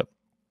championship.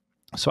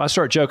 So I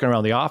start joking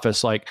around the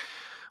office, like,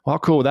 well, how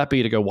cool would that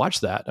be to go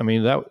watch that? I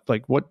mean,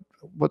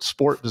 what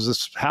sport does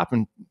this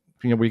happen?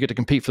 Where you get to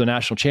compete for the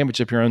national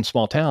championship in your own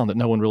small town that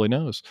no one really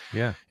knows.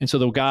 Yeah. And so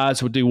the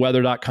guys would do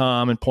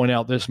weather.com and point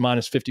out this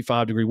minus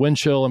 55 degree wind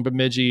chill in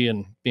Bemidji,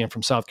 and being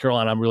from South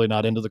Carolina, I'm really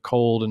not into the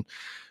cold. And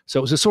so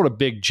it was this sort of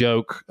big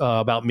joke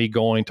about me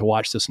going to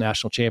watch this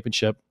national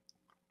championship.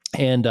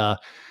 And,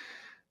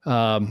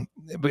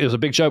 it was a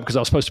big joke because I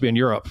was supposed to be in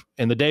Europe,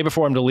 and the day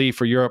before I'm to leave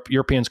for Europe,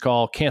 Europeans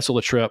call, cancel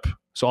the trip.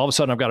 So all of a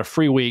sudden I've got a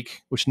free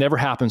week, which never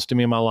happens to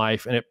me in my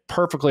life. And it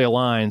perfectly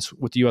aligns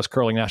with the U.S.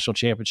 Curling National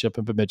Championship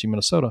in Bemidji,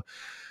 Minnesota.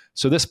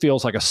 So this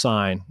feels like a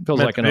sign, it feels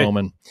like an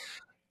omen.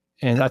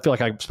 And I feel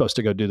like I'm supposed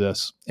to go do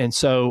this. And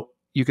so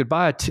you could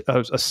buy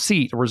a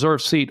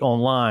reserved seat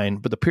online,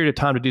 but the period of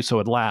time to do so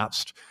had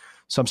lapsed.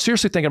 So I'm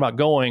seriously thinking about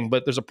going,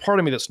 but there's a part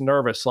of me that's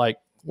nervous. Like,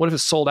 what if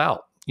it's sold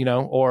out?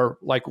 Or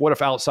like, what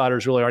if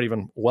outsiders really aren't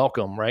even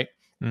welcome, right?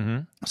 Mm-hmm.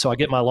 So I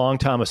get my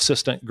longtime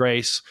assistant,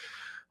 Grace,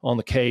 on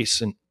the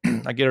case, and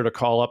I get her to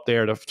call up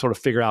there to sort of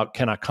figure out,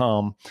 can I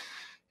come?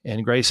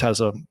 And Grace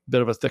has a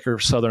bit of a thicker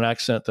Southern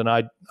accent than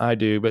I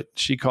do, but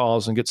she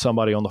calls and gets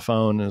somebody on the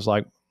phone and is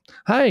like,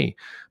 hey,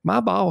 my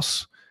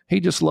boss, he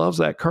just loves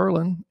that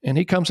curling, and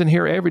he comes in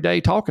here every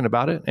day talking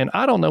about it. And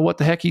I don't know what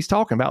the heck he's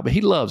talking about, but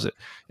he loves it.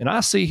 And I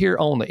see here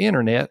on the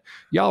internet,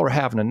 y'all are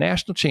having a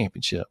national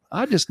championship.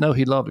 I just know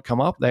he'd love to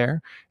come up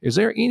there. Is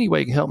there any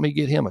way you can help me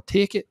get him a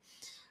ticket?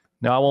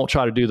 Now, I won't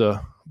try to do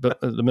the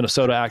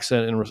Minnesota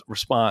accent in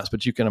response,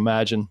 but you can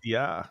imagine.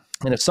 Yeah.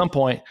 And at some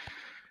point,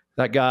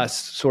 that guy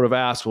sort of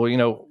asked,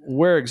 well,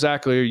 where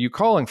exactly are you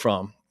calling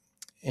from?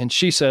 And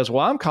she says,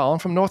 well, I'm calling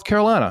from North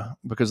Carolina,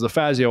 because the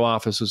Fazio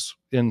office is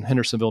in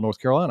Hendersonville, North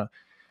Carolina.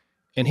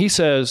 And he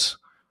says,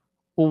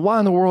 well, why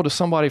in the world is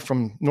somebody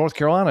from North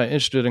Carolina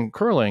interested in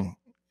curling?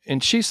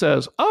 And she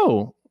says,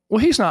 oh, well,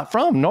 he's not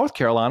from North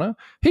Carolina.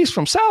 He's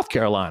from South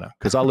Carolina,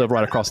 because I live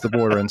right across the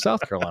border in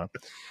South Carolina.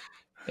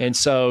 And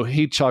so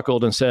he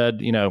chuckled and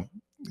said,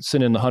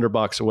 send in the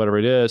 $100 or whatever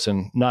it is.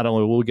 And not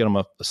only will we get him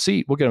a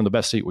seat, we'll get him the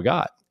best seat we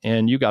got.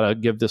 And you got to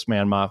give this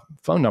man my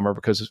phone number,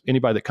 because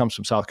anybody that comes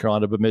from South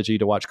Carolina to Bemidji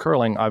to watch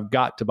curling, I've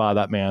got to buy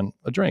that man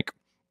a drink.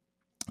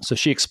 So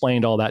she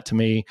explained all that to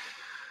me.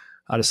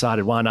 I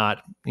decided, why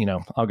not?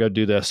 I'll go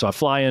do this. So I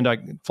fly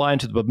into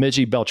the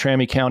Bemidji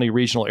Beltrami County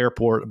Regional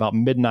Airport about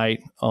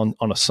midnight on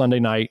a Sunday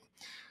night.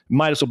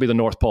 Might as well be the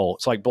North Pole.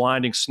 It's like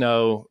blinding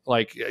snow.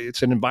 Like,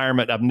 it's an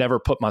environment I've never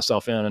put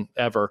myself in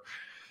ever.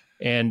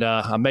 And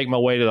I make my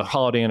way to the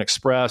Holiday Inn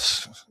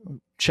Express,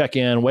 check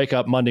in, wake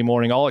up Monday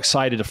morning, all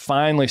excited to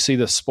finally see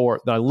this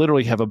sport that I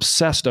literally have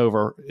obsessed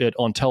over it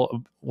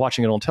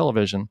watching it on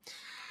television.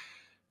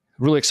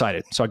 Really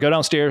excited. So I go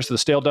downstairs to the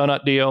Stale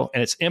Donut deal,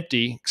 and it's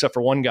empty except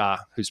for one guy,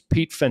 who's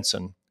Pete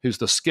Fenson, who's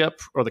the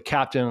skip or the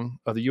captain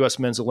of the U.S.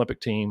 men's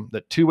Olympic team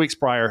that 2 weeks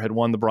prior had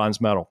won the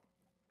bronze medal.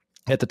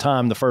 At the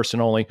time, the first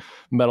and only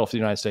medal for the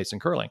United States in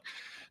curling.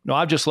 No,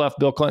 I've just left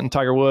Bill Clinton,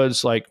 Tiger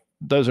Woods. Like,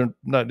 that's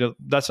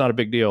not a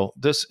big deal.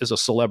 This is a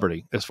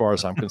celebrity as far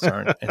as I'm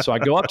concerned. And so I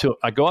go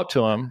up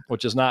to him,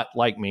 which is not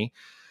like me.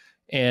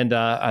 And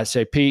I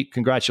say, Pete,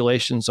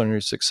 congratulations on your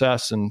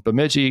success in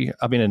Bemidji.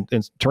 In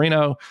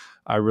Torino.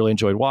 I really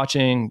enjoyed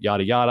watching,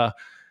 yada, yada.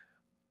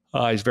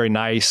 He's very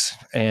nice.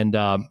 And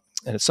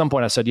at some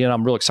point I said,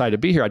 I'm real excited to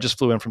be here. I just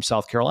flew in from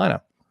South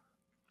Carolina.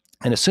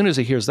 And as soon as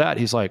he hears that,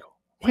 he's like,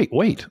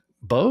 wait,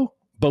 Beau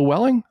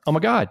Welling? Oh my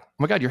God,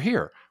 you're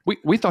here.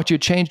 We thought you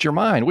had changed your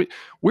mind.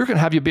 We're going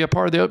to have you be a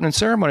part of the opening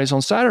ceremonies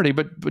on Saturday,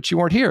 but you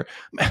weren't here.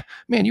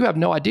 Man, you have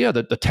no idea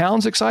that the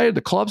town's excited,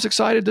 the club's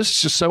excited. This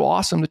is just so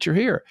awesome that you're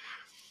here.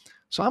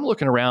 So I'm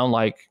looking around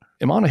like,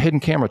 am I on a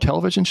hidden camera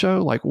television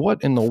show? Like,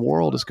 what in the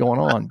world is going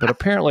on? But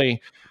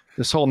apparently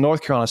this whole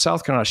North Carolina,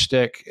 South Carolina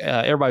shtick,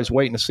 everybody's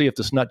waiting to see if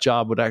this nut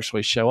job would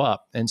actually show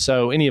up. And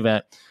so in any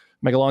event,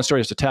 make a long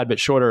story just a tad bit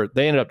shorter,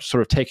 they ended up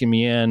sort of taking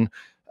me in,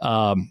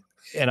 and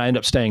I ended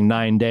up staying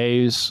 9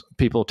 days.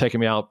 People taking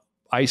me out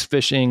ice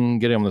fishing,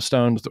 getting on the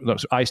stones,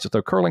 ice to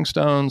throw curling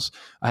stones.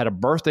 I had a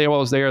birthday while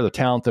I was there. The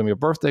town threw me a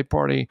birthday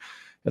party.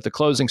 At the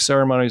closing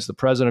ceremonies, the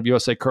president of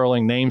USA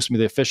Curling names me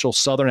the official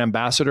Southern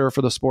ambassador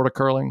for the sport of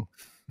curling.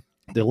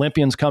 The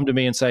Olympians come to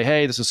me and say,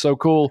 hey, this is so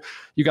cool.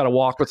 You got to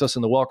walk with us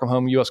in the Welcome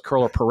Home U.S.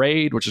 Curler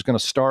Parade, which is going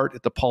to start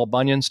at the Paul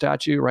Bunyan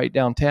statue right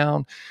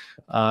downtown.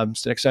 So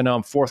next thing I know,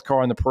 I'm fourth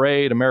car in the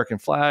parade, American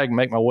flag,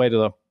 make my way to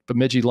the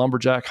Bemidji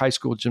Lumberjack High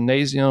School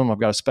Gymnasium. I've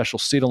got a special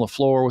seat on the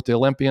floor with the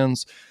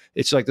Olympians.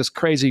 It's like this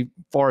crazy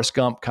Forrest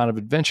Gump kind of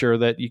adventure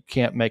that you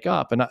can't make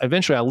up. And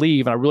eventually I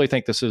leave, and I really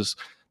think this is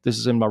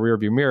in my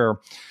rearview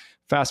mirror.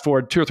 Fast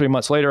forward 2 or 3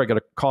 months later, I get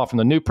a call from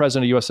the new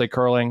president of USA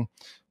Curling.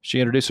 She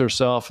introduced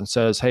herself and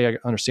says, hey, I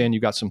understand you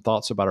got some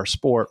thoughts about our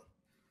sport.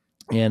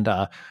 And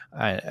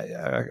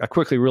I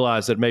quickly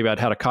realized that maybe I'd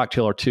had a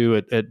cocktail or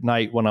two at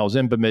night when I was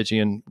in Bemidji,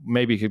 and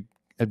maybe could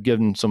have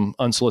given some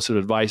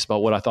unsolicited advice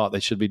about what I thought they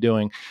should be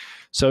doing.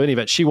 So in any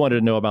event, she wanted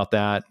to know about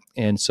that.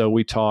 And so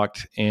we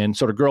talked, and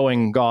sort of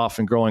growing golf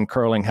and growing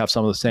curling have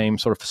some of the same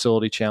sort of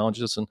facility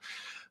challenges. And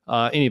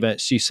in any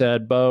event, she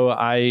said, Beau,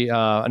 I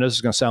know this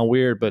is going to sound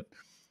weird, but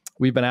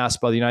we've been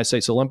asked by the United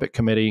States Olympic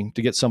Committee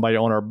to get somebody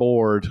on our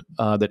board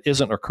that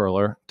isn't a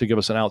curler to give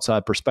us an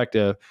outside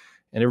perspective.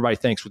 And everybody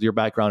thinks with your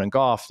background in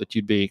golf that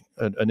you'd be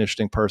an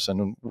interesting person.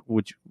 And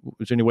was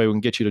there any way we can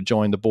get you to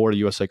join the board of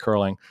USA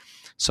Curling?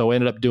 So I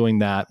ended up doing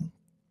that.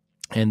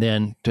 And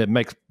then to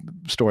make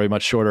the story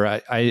much shorter,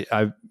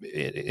 I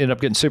ended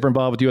up getting super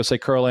involved with USA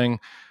Curling.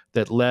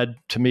 That led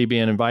to me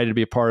being invited to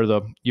be a part of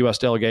the U.S.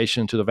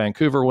 delegation to the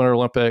Vancouver Winter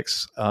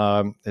Olympics.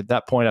 At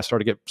that point, I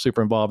started to get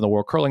super involved in the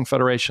World Curling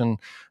Federation.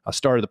 I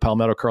started the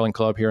Palmetto Curling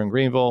Club here in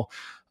Greenville.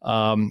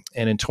 And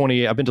in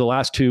I've been to the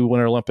last 2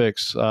 Winter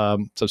Olympics.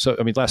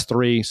 Last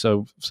 3.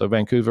 So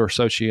Vancouver,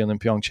 Sochi, and then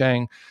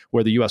Pyeongchang,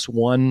 where the U.S.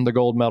 won the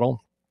gold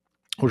medal,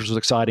 which was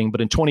exciting.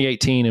 But in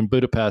 2018 in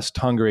Budapest,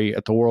 Hungary,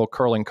 at the World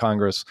Curling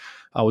Congress,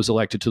 I was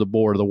elected to the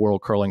board of the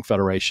World Curling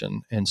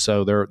Federation. And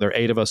so there are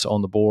 8 of us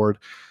on the board.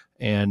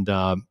 And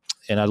I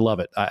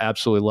love it. I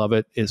absolutely love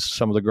it. It's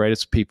some of the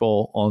greatest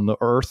people on the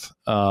earth.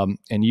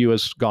 And you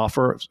as a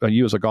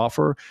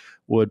golfer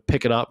would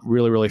pick it up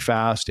really, really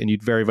fast, and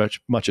you'd very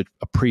much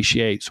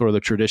appreciate sort of the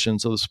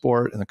traditions of the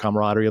sport and the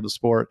camaraderie of the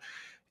sport.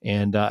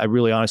 And I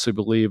really honestly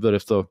believe that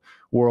if the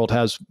world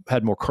has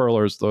had more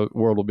curlers, the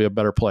world will be a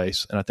better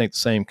place. And I think the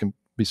same can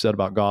be said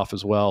about golf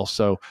as well.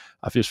 So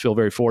I just feel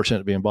very fortunate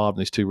to be involved in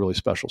these 2 really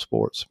special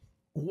sports.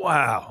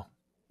 Wow.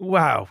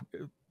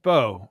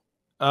 Beau.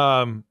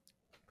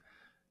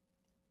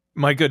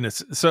 My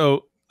goodness.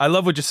 So I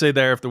love what you say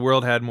there. If the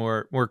world had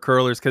more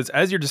curlers, because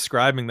as you're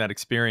describing that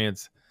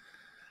experience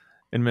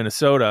in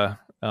Minnesota,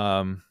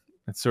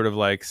 it's sort of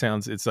like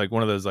it's like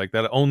one of those like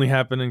that only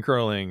happened in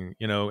curling,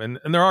 and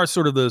there are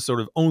sort of those sort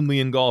of only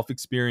in golf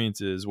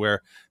experiences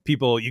where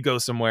you go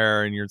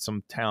somewhere and you're in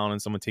some town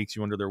and someone takes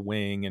you under their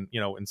wing and,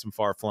 in some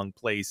far flung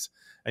place,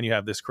 and you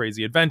have this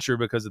crazy adventure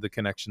because of the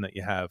connection that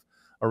you have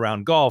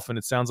around golf. And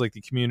it sounds like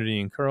the community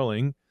in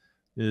curling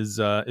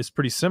is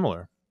pretty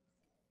similar.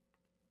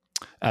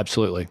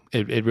 Absolutely.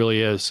 It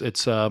really is.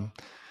 It's the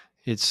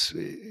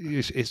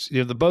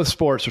both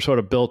sports are sort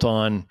of built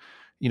on,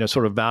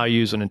 sort of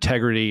values and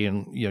integrity,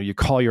 and, you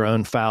call your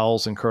own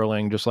fouls in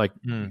curling, just like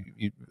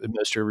you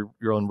administer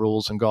your own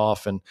rules in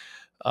golf. And,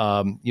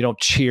 you don't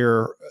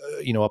cheer,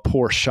 a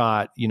poor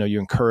shot, you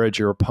encourage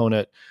your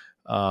opponent.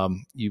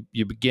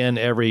 You begin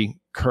every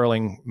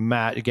curling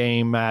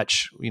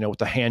match, with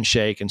the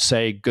handshake and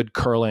say good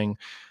curling.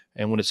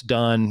 And when it's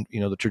done,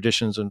 the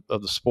traditions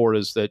of the sport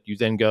is that you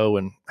then go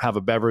and have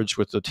a beverage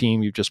with the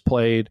team you've just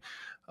played.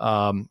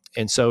 And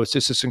so it's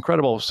just this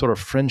incredible sort of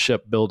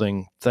friendship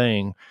building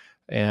thing.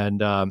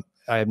 And I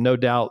have no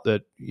doubt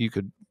that you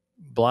could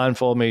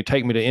blindfold me,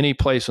 take me to any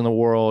place in the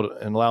world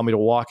and allow me to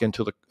walk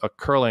into a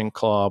curling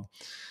club,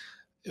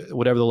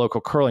 whatever the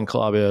local curling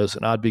club is,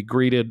 and I'd be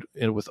greeted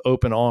with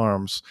open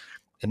arms.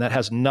 And that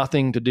has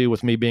nothing to do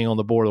with me being on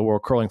the board of the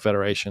World Curling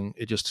Federation.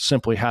 It just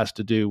simply has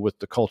to do with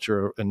the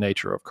culture and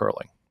nature of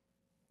curling.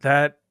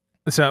 It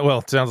sounds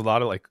a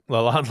lot like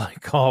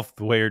golf,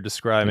 the way you're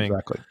describing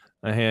exactly.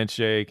 A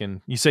handshake.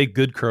 And you say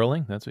good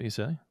curling? That's what you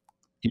say?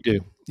 You do.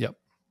 Yep.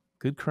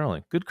 Good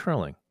curling. Good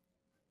curling.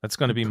 That's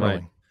going to be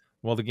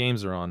while the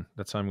games are on.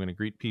 That's how I'm going to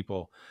greet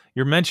people.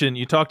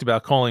 You talked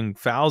about calling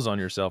fouls on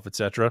yourself,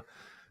 etc.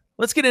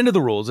 Let's get into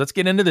the rules. Let's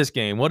get into this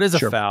game. What is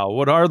a foul?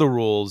 What are the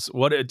rules?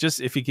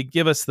 If you could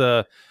give us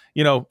we're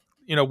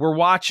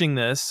watching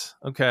this,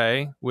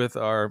 okay, with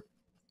our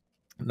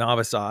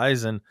novice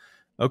eyes, and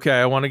okay,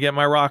 I want to get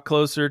my rock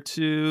closer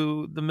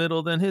to the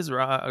middle than his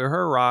rock or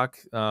her rock.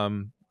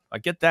 I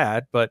get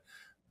that, but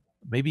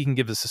maybe you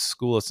can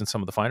school us in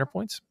some of the finer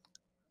points.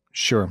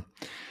 Sure.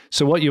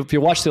 So if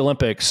you watch the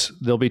Olympics,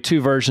 there'll be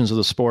two versions of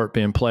the sport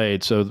being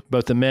played. So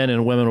both the men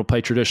and women will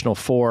play traditional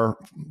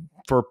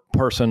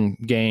four-person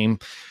game.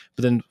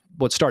 But then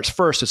what starts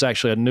first is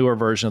actually a newer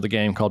version of the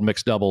game called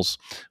mixed doubles,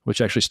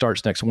 which actually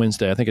starts next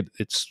Wednesday. I think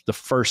it's the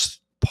first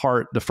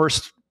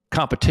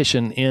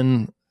competition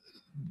in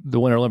the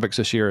Winter Olympics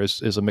this year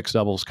is a mixed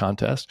doubles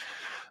contest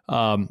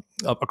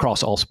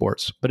across all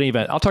sports. But in any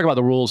event, I'll talk about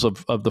the rules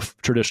of the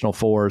traditional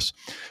fours.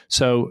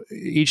 So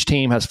each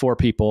team has 4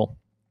 people,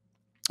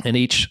 and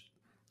each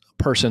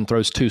person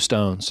throws 2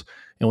 stones.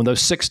 And when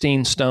those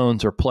 16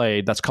 stones are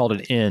played, that's called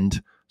an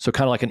end. So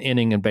kind of like an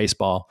inning in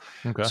baseball.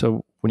 Okay.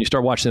 So when you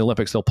start watching the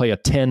Olympics, they'll play a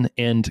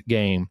 10-end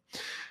game.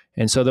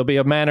 And so there'll be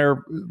a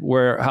manner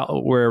where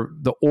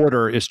the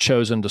order is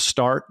chosen to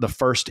start the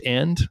first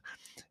end.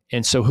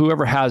 And so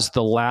whoever has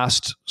the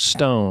last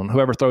stone,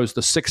 whoever throws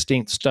the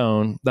 16th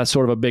stone, that's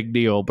sort of a big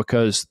deal,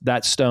 because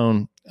that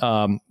stone,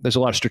 there's a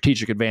lot of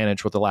strategic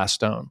advantage with the last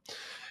stone.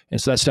 And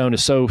so that stone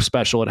is so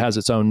special, it has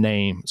its own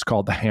name. It's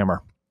called the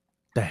hammer.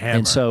 The hammer.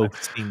 And so,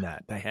 I've seen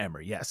that. The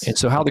hammer, yes. And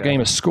so how the game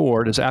is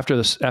scored is after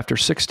the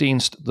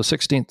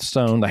 16th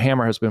stone, the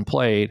hammer has been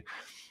played.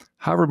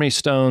 However many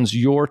stones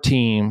your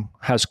team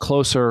has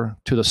closer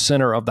to the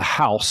center of the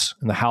house,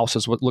 and the house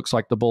is what looks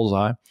like the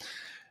bullseye.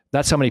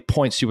 That's how many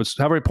points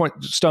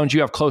stones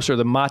you have closer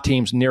than my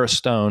team's nearest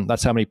stone.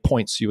 That's how many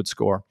points you would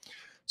score.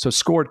 So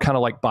scored kind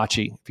of like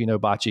bocce, if you know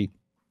bocce.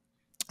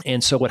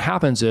 And so what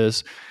happens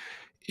is,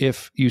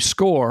 if you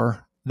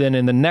score, then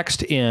in the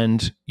next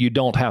end, you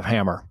don't have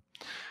hammer.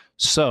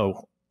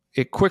 So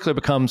it quickly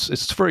becomes,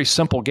 it's a very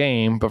simple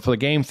game, but for the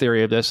game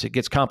theory of this, it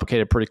gets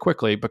complicated pretty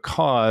quickly,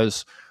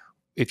 because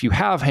if you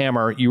have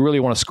hammer, you really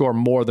want to score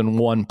more than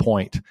 1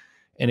 point.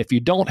 And if you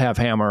don't have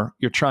hammer,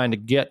 you're trying to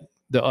get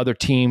the other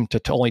team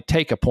to only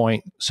take a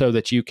point so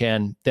that you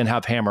can then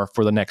have hammer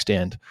for the next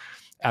end.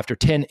 After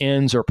 10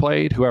 ends are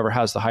played, whoever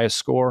has the highest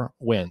score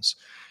wins.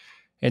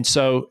 And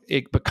so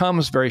it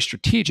becomes very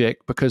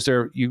strategic, because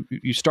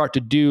you start to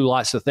do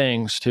lots of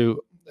things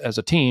as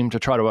a team to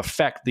try to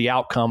affect the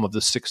outcome of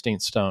the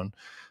 16th stone.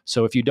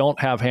 So if you don't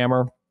have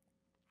hammer,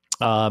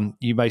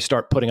 you may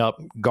start putting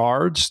up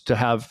guards to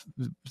have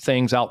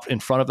things out in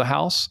front of the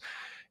house.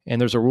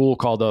 And there's a rule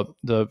called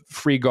the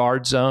free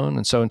guard zone.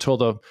 And so until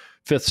the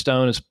 5th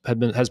stone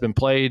has been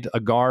played,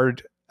 a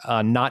guard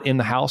not in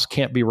the house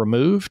can't be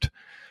removed.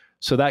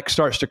 So that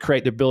starts to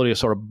create the ability to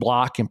sort of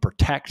block and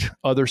protect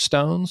other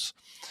stones.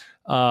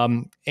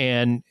 And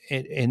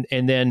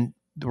then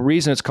the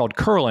reason it's called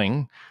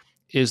curling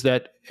is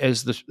that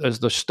as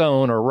the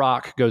stone or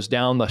rock goes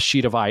down the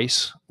sheet of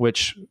ice,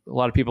 which a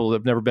lot of people that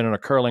have never been in a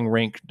curling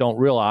rink don't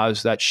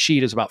realize, that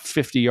sheet is about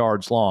 50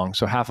 yards long,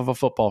 so half of a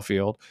football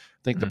field.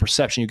 I think the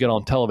perception you get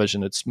on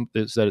television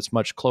is that it's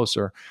much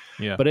closer.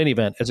 Yeah. But in any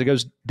event, as it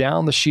goes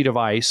down the sheet of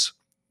ice,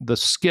 the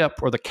skip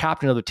or the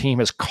captain of the team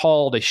has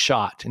called a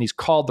shot, and he's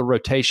called the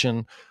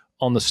rotation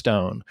on the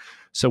stone.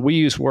 So we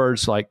use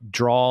words like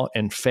draw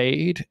and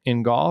fade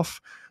in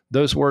golf.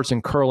 Those words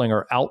in curling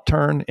are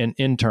outturn and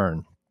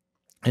inturn.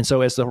 And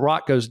so as the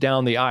rock goes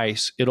down the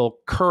ice, it'll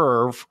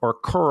curve or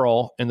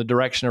curl in the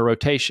direction of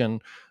rotation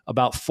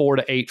about 4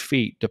 to 8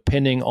 feet,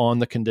 depending on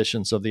the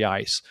conditions of the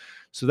ice.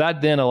 So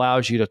that then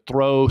allows you to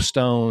throw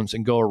stones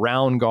and go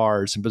around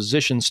guards and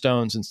position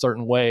stones in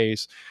certain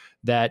ways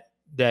that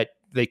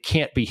they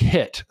can't be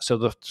hit.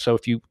 So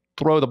if you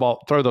throw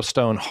the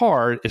stone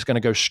hard, it's going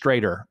to go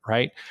straighter,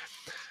 right?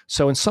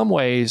 So in some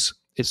ways,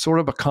 it sort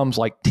of becomes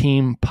like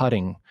team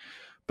putting,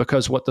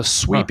 because what the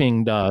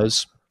sweeping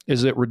does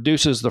is it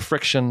reduces the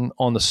friction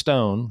on the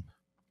stone.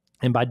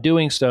 And by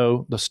doing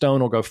so, the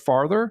stone will go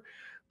farther,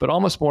 but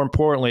almost more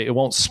importantly, it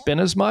won't spin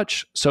as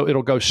much, so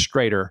it'll go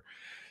straighter.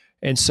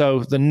 And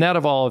so the net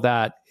of all of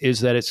that is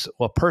that it's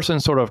a person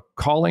sort of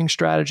calling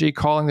strategy,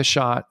 calling the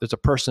shot. There's a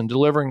person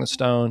delivering the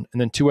stone,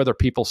 and then two other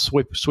people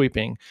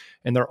sweeping.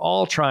 And they're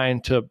all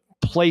trying to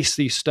place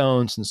these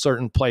stones in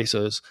certain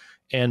places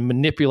and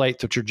manipulate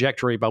the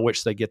trajectory by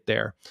which they get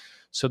there.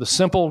 So the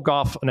simple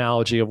golf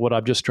analogy of what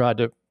I've just tried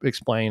to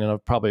explain, and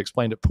I've probably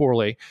explained it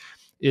poorly,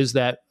 is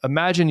that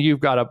imagine you've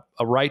got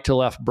a right to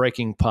left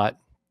breaking putt.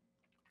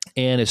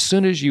 And as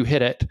soon as you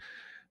hit it,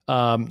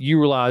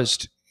 you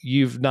realized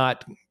you've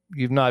not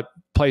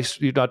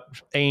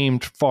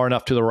aimed far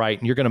enough to the right,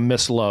 and you're going to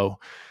miss low.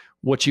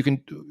 What you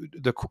can,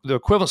 the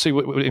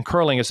equivalency in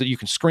curling is that you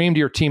can scream to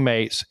your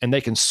teammates, and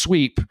they can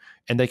sweep,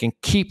 and they can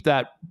keep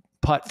that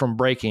putt from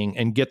breaking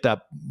and get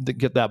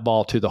that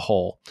ball to the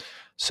hole.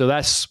 So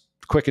that's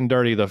quick and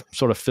dirty, the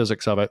sort of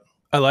physics of it.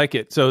 I like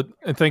it. So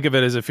think of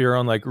it as if you're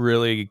on like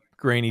really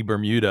grainy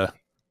Bermuda,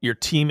 your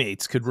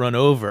teammates could run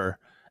over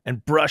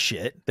and brush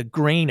the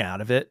grain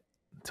out of it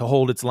to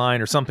hold its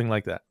line or something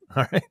like that.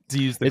 All right.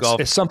 To use the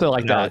golf. It's something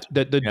like that.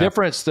 The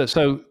difference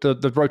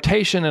the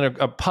rotation in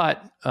a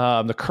putt,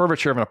 the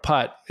curvature of a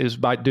putt is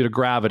due to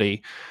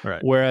gravity.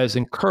 Right. Whereas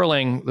in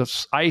curling,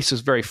 the ice is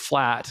very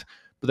flat,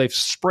 but they've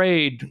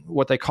sprayed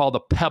what they call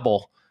the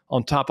pebble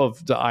on top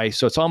of the ice.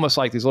 So it's almost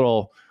like these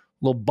little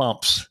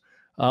bumps,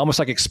 almost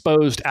like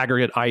exposed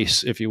aggregate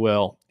ice, if you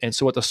will. And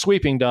so what the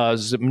sweeping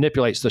does is it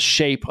manipulates the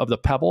shape of the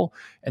pebble,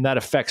 and that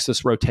affects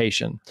this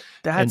rotation.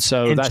 That's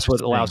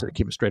what allows it to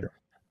keep it straighter.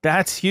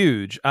 That's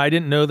huge. I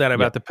didn't know that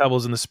about the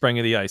pebbles in the spring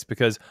of the ice,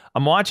 because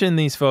I'm watching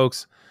these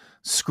folks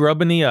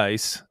scrubbing the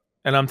ice,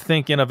 and I'm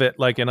thinking of it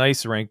like an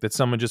ice rink that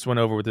someone just went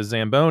over with a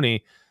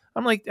Zamboni.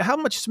 I'm like, how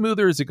much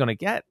smoother is it going to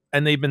get?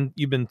 And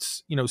you've been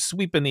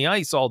sweeping the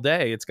ice all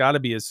day. It's got to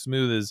be as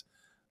smooth as,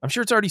 I'm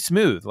sure it's already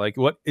smooth. Like,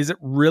 what is it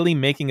really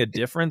making a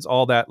difference?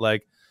 All that,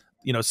 like,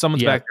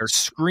 someone's back there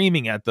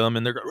screaming at them,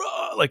 and they're going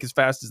like as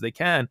fast as they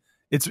can.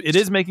 It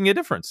is making a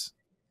difference.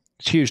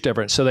 It's a huge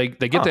difference. So they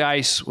get the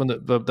ice when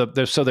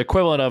so the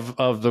equivalent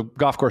of the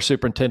golf course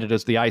superintendent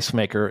is the ice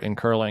maker in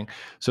curling.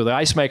 So the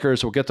ice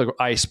makers will get the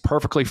ice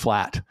perfectly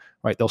flat,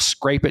 right? They'll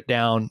scrape it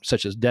down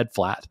such as dead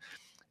flat,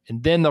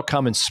 and then they'll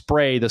come and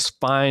spray this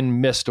fine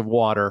mist of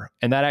water,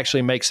 and that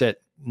actually makes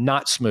it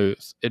not smooth.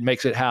 It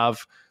makes it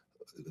have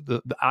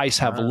the ice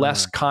have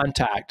less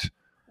contact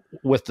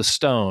with the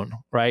stone,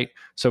 right?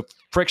 So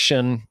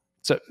friction.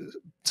 So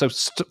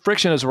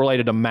friction is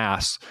related to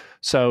mass.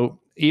 So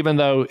even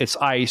though it's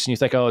ice and you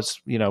think,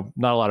 it's,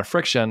 not a lot of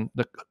friction,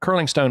 the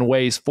curling stone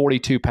weighs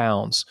 42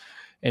 pounds.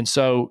 And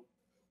so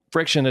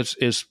friction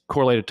is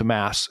correlated to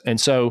mass. And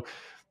so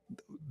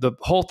the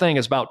whole thing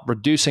is about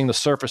reducing the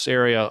surface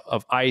area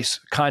of ice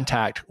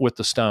contact with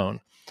the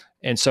stone.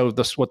 And so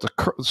what the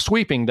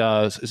sweeping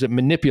does is it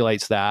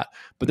manipulates that,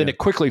 but then it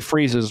quickly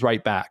freezes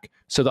right back.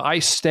 So the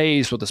ice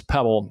stays with this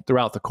pebble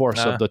throughout the course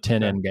of the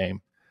 10-end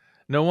game.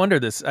 No wonder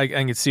I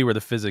can see where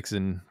the physics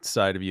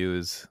inside of you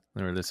is,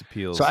 where this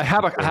appeals. So I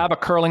have a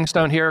curling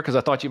stone here because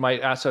I thought you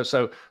might ask. So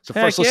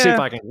first let's see if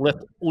I can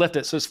lift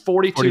it. So it's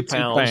 42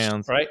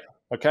 pounds, right?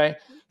 Okay.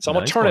 So I'm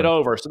going to turn it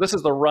over. So this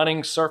is the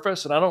running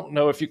surface, and I don't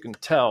know if you can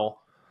tell,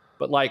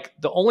 but like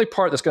the only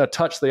part that's going to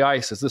touch the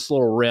ice is this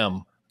little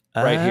rim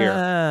right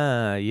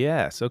here.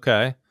 Yes.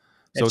 Okay.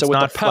 So it's with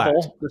not the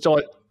pebble,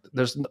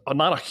 there's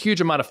not a huge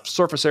amount of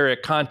surface area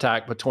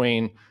contact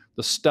between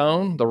the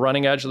stone, the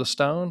running edge of the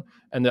stone,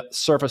 and the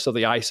surface of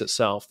the ice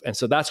itself. And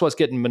so that's what's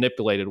getting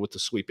manipulated with the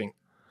sweeping.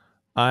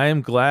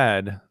 I'm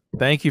glad.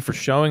 Thank you for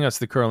showing us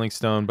the curling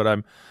stone, but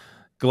I'm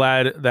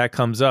glad that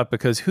comes up,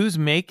 because who's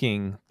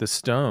making the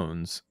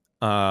stones?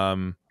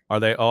 Are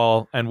they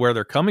all, and where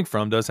they're coming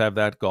from does have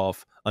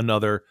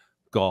another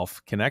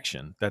golf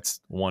connection. That's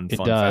one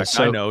fun fact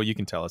I know you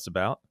can tell us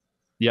about.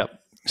 Yep.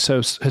 So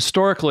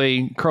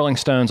historically, curling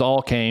stones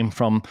all came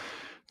from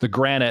the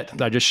granite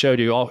that I just showed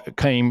you. All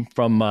came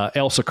from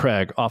Ailsa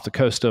Craig off the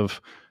coast of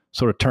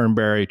sort of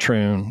Turnberry,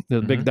 Troon,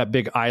 that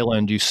big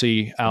island you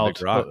see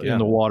out in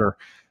the water.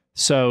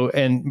 So,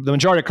 and the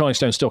majority of curling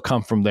stones still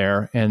come from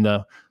there. And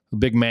the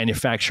big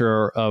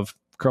manufacturer of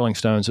curling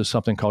stones is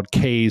something called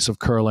K's of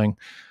Curling.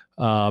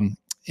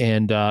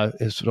 And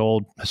it's an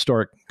old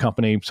historic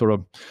company sort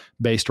of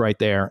based right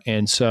there.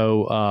 And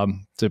so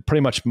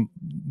pretty much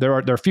there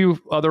are a few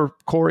other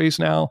quarries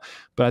now,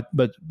 but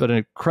an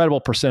incredible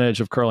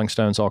percentage of curling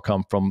stones all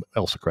come from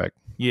Ailsa Craig.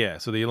 Yeah,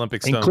 so the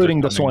Olympic stones, including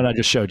this one I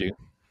just showed you.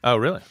 Oh,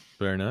 really?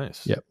 Very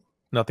nice. Yep.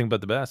 Nothing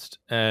but the best.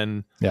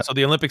 And so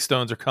the Olympic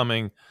stones are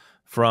coming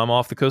from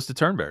off the coast of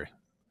Turnberry,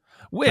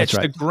 which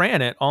the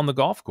granite on the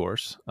golf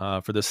course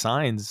for the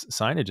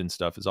signage and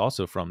stuff is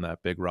also from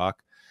that big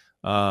rock.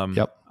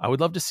 I would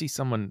love to see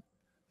someone.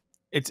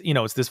 It's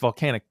it's this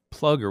volcanic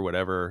plug or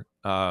whatever.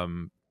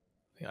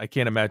 I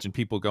can't imagine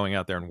people going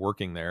out there and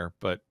working there,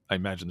 but I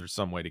imagine there's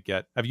some way to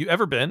get. Have you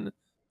ever been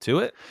to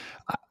it?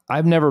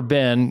 I've never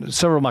been.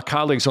 Several of my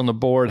colleagues on the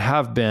board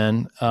have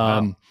been.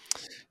 Wow.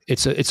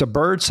 It's a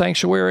bird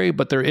sanctuary,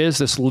 but there is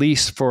this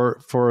lease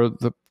for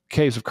the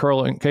caves of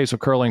curling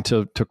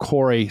to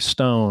quarry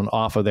stone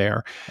off of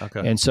there.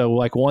 Okay. And so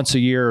like once a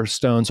year,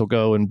 stones will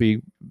go and be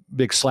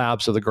big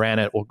slabs of the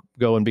granite will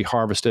go and be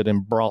harvested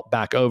and brought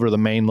back over to the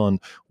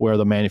mainland where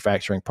the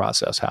manufacturing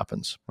process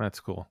happens. That's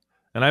cool.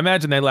 And I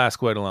imagine they last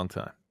quite a long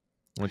time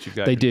once you've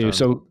got. They do. Done.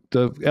 So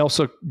the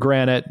Elsa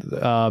granite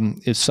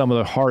is some of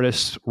the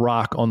hardest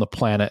rock on the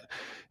planet.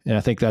 And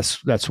I think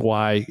that's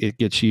why it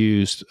gets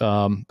used.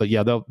 But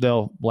yeah,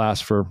 they'll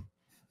last for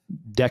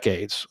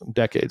decades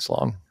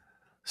long.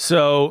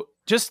 So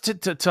just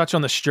to touch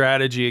on the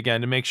strategy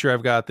again, to make sure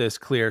I've got this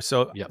clear.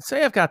 So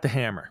say I've got the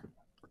hammer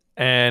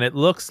and it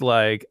looks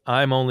like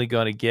I'm only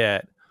going to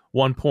get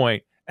 1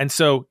 point. And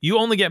so you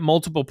only get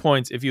multiple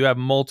points if you have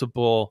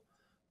multiple,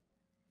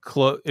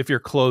 if you're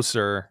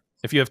closer,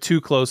 if you have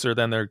two closer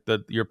than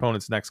your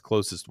opponent's next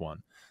closest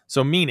one.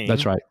 So meaning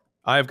that's right.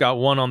 I've got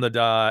one on the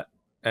dot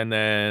and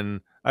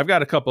then I've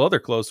got a couple other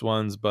close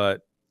ones,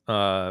 but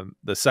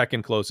the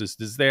second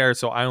closest is there.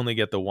 So I only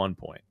get the 1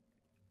 point.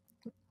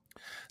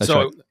 That's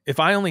so right. if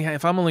I'm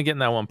only getting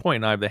that 1 point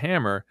and I have the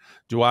hammer,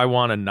 do I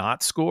want to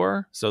not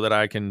score so that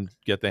I can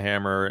get the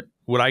hammer?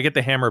 Would I get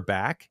the hammer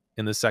back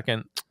in the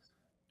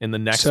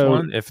next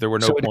one if there were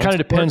no points? So it kind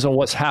of depends on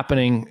what's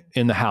happening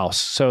in the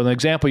house. So the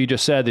example you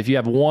just said, if you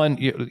have one,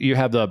 you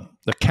have the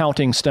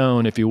counting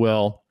stone, if you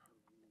will,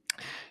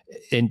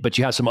 but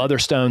you have some other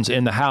stones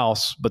in the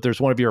house, but there's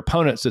one of your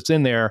opponents that's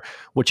in there.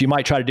 What you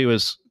might try to do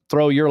is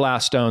throw your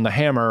last stone, the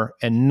hammer,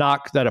 and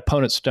knock that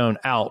opponent's stone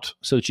out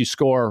so that you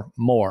score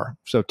more.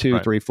 So 2,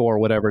 3, 4,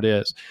 whatever it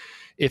is.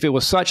 If it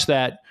was such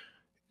that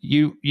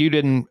you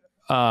didn't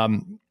have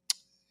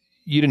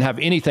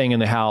anything in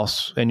the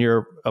house and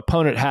your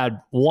opponent had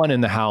one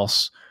in the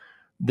house,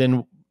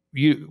 then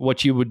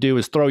what you would do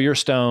is throw your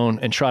stone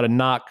and try to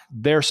knock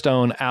their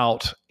stone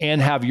out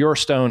and have your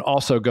stone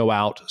also go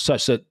out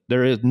such that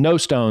there is no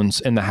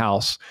stones in the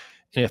house.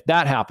 And if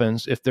that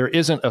happens, if there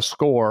isn't a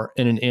score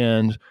in an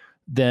end,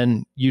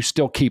 then you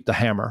still keep the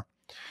hammer.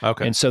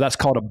 Okay. And so that's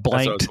called a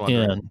blanked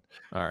in.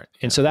 All right.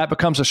 And so that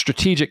becomes a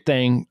strategic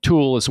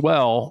tool as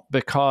well,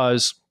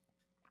 because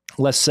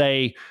let's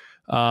say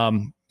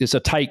it's a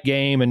tight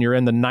game and you're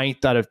in the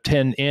 9th out of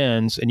 10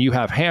 ends and you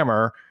have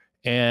hammer,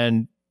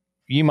 and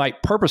you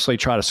might purposely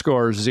try to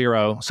score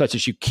 0 such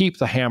as you keep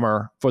the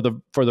hammer for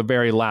the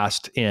very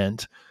last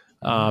end.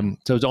 So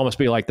it'd almost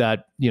be like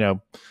that,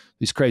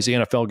 these crazy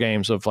NFL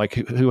games of like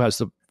who has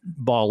the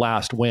ball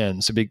last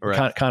wins. It'd be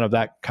kind of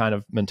that kind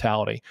of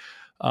mentality.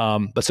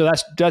 But so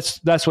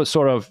that's what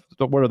sort of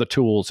what are the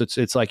tools?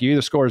 It's like you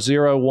either score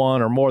 0,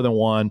 1, or more than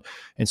 1.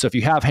 And so if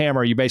you have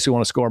hammer, you basically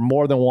want to score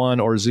more than 1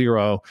 or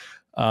 0.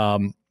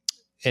 And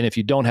if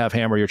you don't have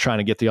hammer, you're trying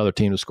to get the other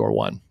team to score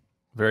 1.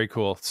 Very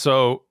cool.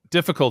 So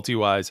difficulty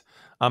wise,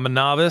 I'm a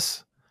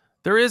novice.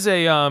 There's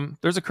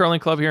a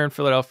curling club here in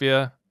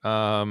Philadelphia.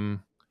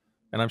 And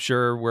I'm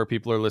sure where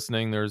people are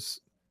listening,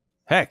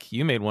 heck,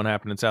 you made one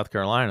happen in South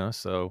Carolina.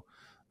 So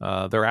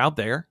they're out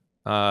there.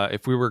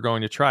 If we were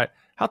going to try it,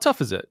 how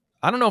tough is it?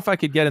 I don't know if I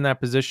could get in that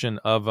position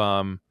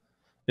of,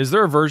 is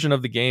there a version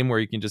of the game where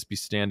you can just be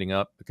standing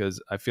up?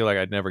 Because I feel like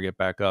I'd never get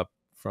back up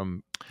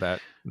from that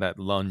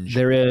lunge.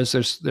 There is.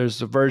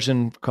 There's a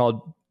version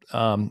called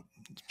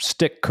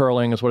stick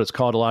curling is what it's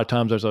called. A lot of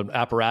times there's an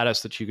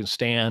apparatus that you can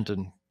stand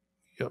and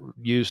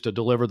use to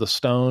deliver the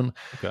stone.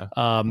 Okay.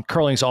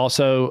 Curling is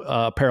also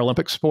a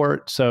Paralympic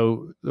sport.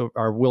 So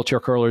our wheelchair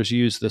curlers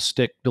use the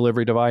stick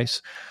delivery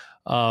device.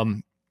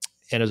 And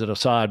as an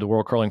aside, the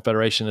World Curling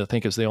Federation, I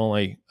think, is the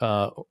only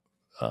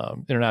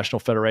international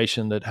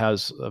federation that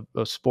has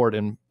a sport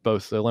in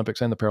both the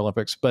Olympics and the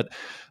Paralympics. But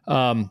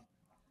in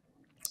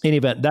any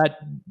event, that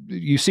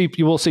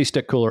you will see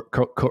stick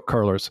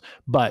curlers.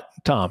 But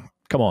Tom,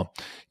 come on,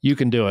 you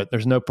can do it.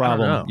 There's no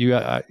problem. You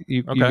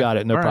got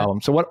it, no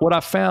problem. So what I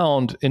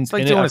found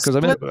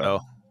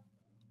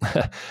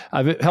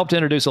I've helped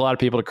introduce a lot of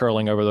people to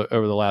curling over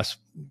the last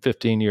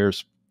 15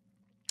 years,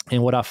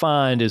 and what I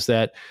find is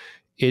that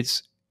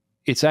it's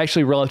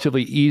actually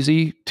relatively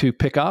easy to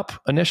pick up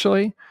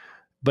initially,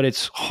 but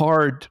it's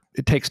hard.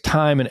 It takes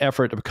time and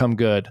effort to become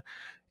good.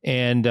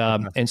 And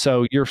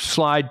so your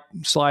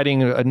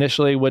sliding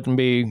initially wouldn't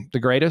be the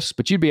greatest,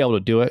 but you'd be able to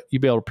do it.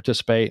 You'd be able to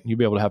participate and you'd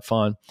be able to have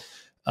fun.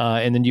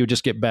 And then you would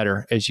just get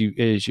better as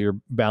your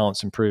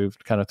balance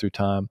improved kind of through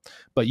time.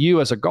 But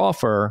you as a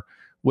golfer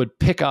would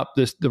pick up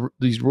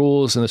these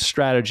rules and the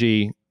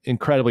strategy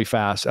incredibly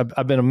fast.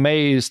 I've been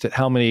amazed at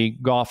how many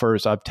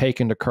golfers I've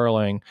taken to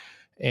curling,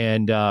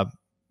 and I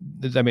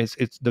mean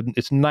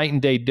it's night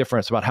and day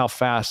difference about how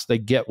fast they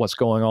get what's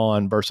going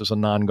on versus a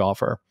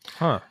non-golfer.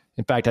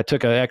 In fact, I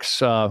took an ex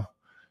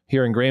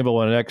here in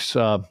Greenville, an ex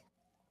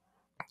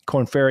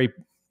Korn Ferry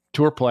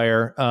tour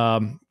player,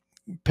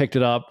 picked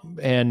it up,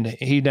 and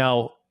he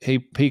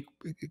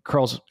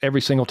curls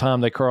every single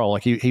time they curl.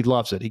 Like he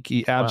loves it.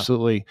 He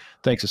absolutely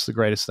thinks it's the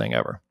greatest thing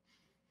ever.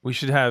 We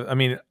should have. I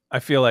mean, I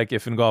feel like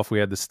if in golf we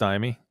had the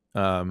stymie,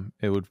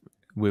 it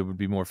would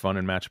be more fun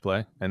in match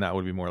play, and that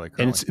would be more like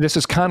curling. And this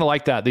is kind of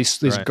like that.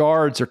 These Right.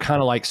 guards are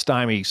kind of like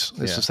stymies.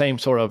 It's the same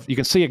sort of. You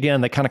can see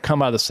again, they kind of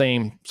come out of the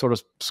same sort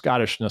of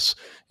Scottishness,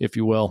 if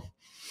you will.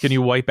 Can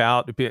you wipe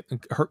out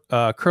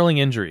curling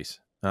injuries?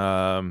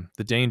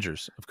 The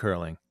dangers of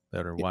curling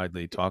that are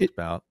widely talked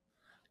about.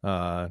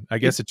 I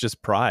guess it's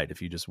just pride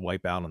if you just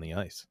wipe out on the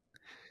ice.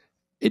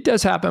 It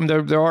does happen.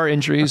 There are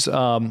injuries,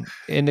 and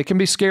it can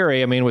be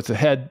scary. I mean, with the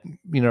head,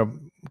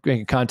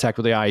 making contact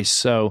with the ice.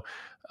 So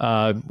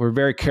we're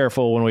very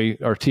careful when we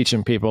are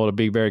teaching people to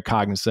be very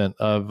cognizant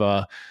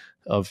of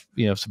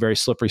it's a very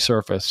slippery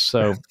surface.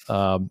 So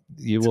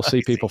you will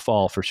see people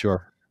fall for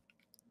sure.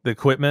 The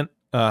equipment,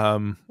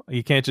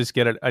 you can't just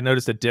get it. I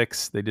noticed at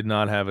Dick's they did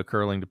not have a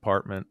curling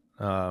department.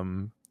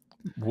 Who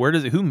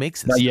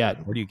makes this? Not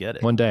yet. Where do you get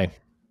it? One day.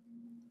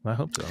 I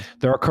hope so.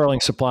 There are curling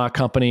supply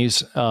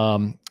companies,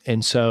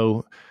 and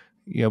so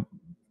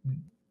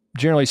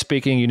generally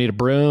speaking, you need a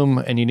broom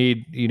and you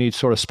need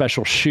sort of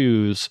special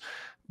shoes.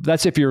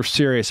 That's if you're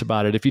serious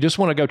about it. If you just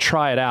want to go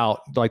try it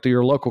out, like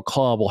your local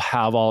club will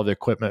have all of the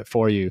equipment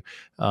for you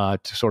to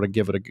sort of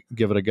give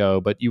it a go.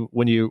 But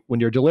when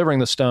you're delivering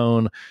the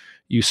stone,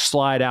 you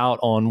slide out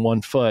on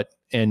one foot,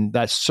 and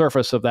that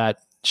surface of that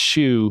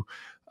shoe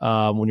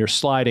when you're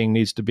sliding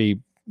needs to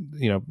be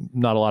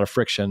not a lot of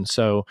friction.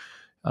 So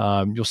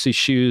you'll see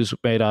shoes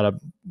made out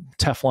of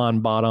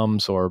Teflon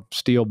bottoms or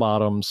steel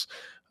bottoms,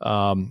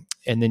 and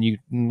then you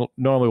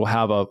normally will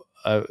have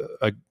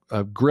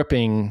a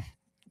gripping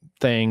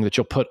thing that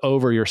you'll put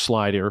over your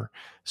slider,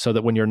 so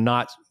that when you're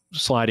not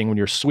sliding, when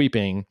you're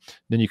sweeping,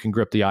 then you can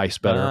grip the ice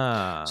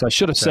better. So I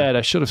should have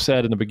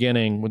said in the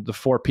beginning, with the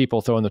 4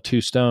 people throwing the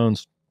 2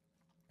 stones,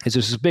 is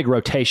there's this big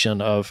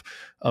rotation of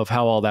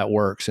how all that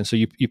works. And so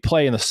you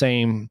play in the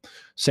same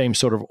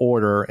sort of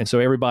order. And so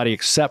everybody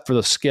except for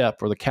the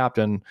skip or the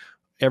captain,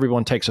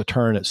 everyone takes a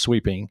turn at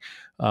sweeping.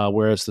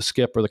 Whereas the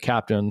skip or the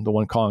captain, the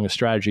one calling the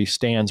strategy,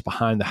 stands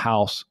behind the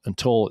house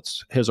until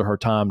it's his or her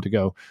time to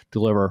go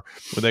deliver.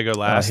 Would they go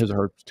last? His or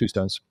her 2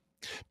 stones.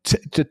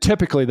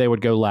 Typically they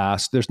would go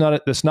last. It's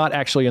not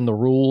actually in the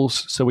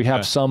rules. So we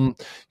have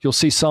you'll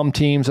see some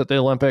teams at the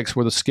Olympics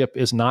where the skip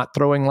is not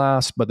throwing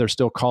last, but they're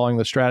still calling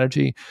the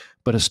strategy.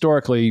 But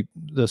historically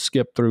the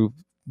skip through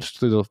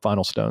the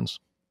final stones.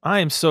 I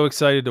am so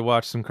excited to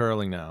watch some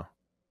curling now.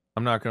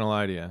 I'm not going to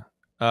lie to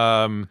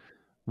you.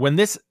 When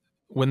this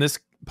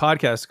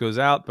podcast goes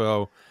out,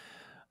 Beau,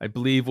 I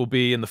believe we'll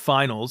be in the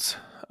finals.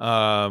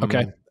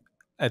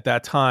 At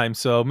that time.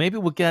 So maybe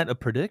we'll get a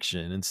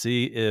prediction and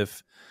see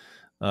if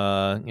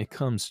it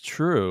comes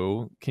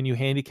true. Can you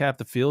handicap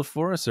the field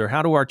for us, or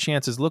how do our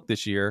chances look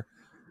this year?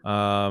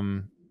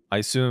 I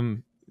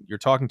assume you're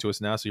talking to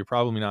us now, so you're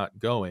probably not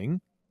going.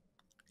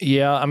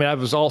 Yeah, I mean, I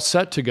was all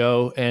set to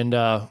go, and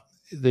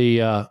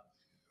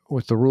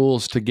with the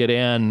rules to get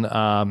in,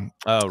 I'm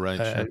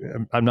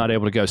not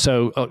able to go.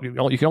 So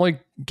you can only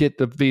get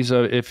the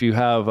visa if you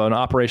have an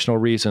operational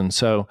reason.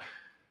 So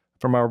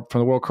from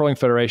the World Curling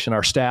Federation,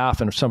 our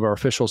staff and some of our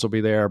officials will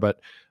be there, but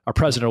our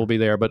president will be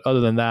there. But other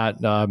than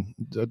that,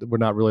 we're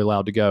not really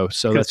allowed to go.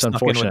 So that's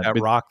unfortunate. With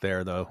that rock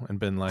there, though, and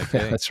been like,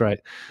 hey, that's right.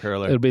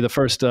 Curler. It'll be the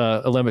first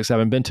Olympics I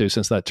haven't been to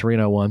since that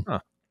Torino one. Huh.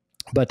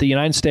 But the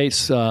United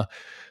States, the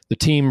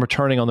team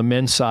returning on the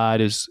men's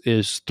side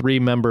is 3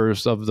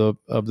 members of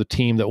the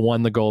team that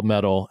won the gold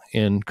medal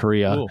in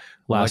Korea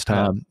last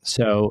time.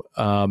 So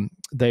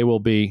they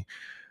will be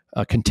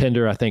a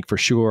contender, I think, for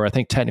sure. I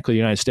think technically the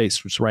United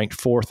States was ranked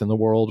 4th in the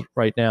world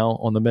right now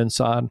on the men's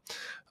side.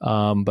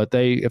 But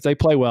if they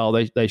play well,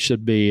 they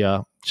should be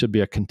a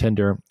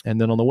contender. And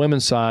then on the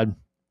women's side,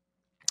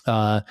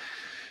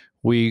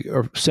 we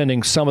are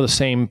sending some of the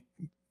same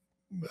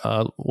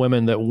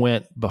women that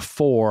went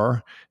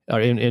before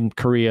in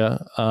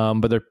Korea,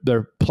 but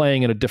they're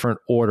playing in a different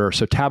order.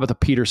 So Tabitha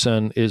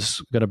Peterson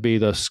is going to be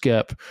the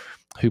skip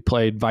who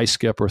played vice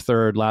skip or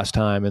third last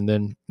time, and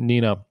then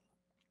Nina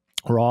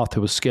Roth, who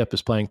was skip,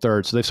 is playing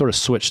third. So they've sort of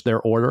switched their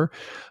order,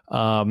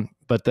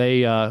 but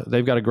they've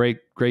got a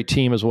great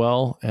team as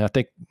well. And I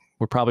think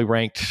we're probably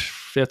ranked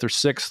 5th or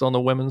 6th on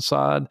the women's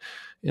side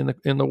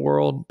in the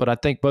world. But I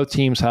think both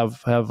teams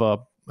have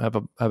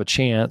a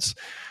chance.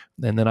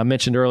 And then I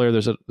mentioned earlier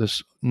there's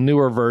this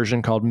newer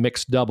version called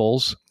mixed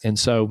doubles, and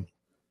so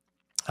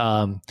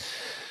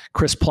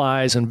Chris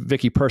Plies and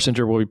Vicky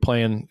Persinger will be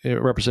playing,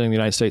 representing the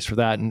United States for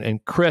that.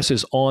 And Chris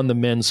is on the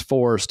men's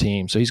fours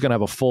team, so he's going to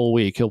have a full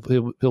week.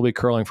 He'll be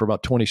curling for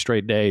about 20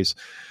 straight days.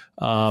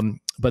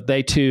 But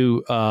they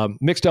too,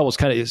 mixed doubles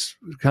kind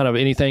of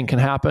anything can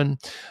happen.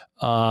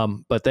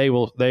 But they're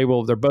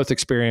both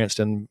experienced,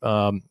 and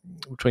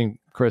between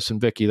Chris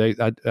and Vicky,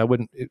 it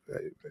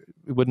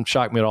wouldn't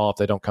shock me at all if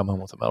they don't come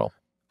home with a medal.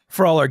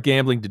 For all our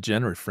gambling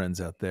degenerate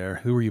friends out there,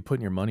 who are you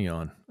putting your money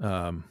on?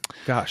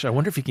 Gosh, I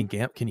wonder if you can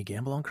you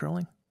gamble on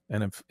curling?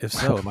 And if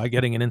so, am I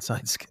getting an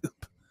inside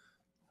scoop?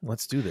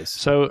 Let's do this.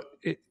 So,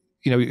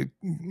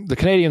 the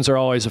Canadians are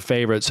always a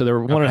favorite. So there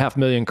are 1.5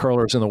 million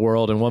curlers in the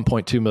world, and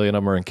 1.2 million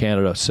of them are in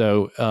Canada.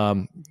 So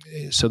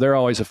they're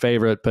always a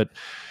favorite. But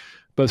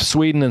both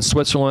Sweden and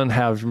Switzerland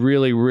have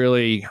really,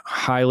 really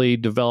highly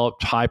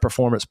developed, high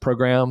performance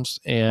programs,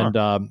 and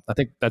I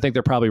think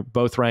they're probably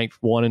both ranked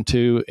 1 and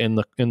 2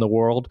 in the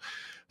world.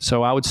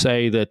 So I would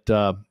say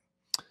that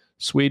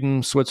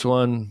Sweden,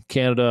 Switzerland,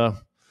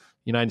 Canada,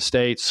 United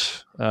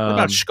States. What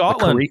about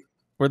Scotland,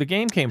 where the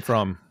game came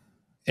from?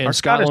 And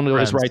Scotland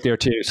is right there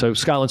too. So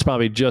Scotland's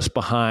probably just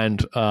behind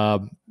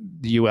the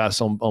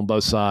U.S. on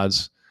both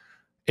sides.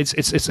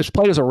 It's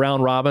played as a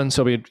round robin,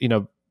 so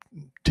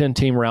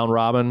 10-team round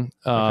robin,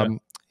 and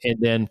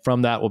then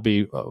from that will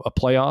be a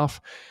playoff.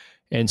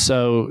 And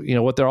so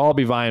what they'll all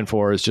be vying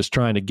for is just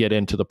trying to get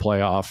into the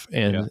playoff,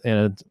 and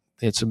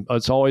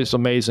it's always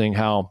amazing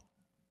how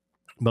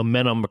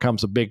momentum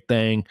becomes a big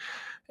thing.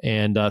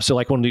 And so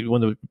like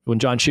when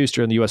John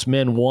Schuster and the U.S.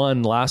 men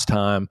won last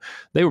time,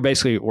 they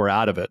were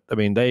out of it. I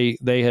mean, they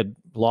had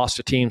lost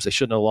to teams they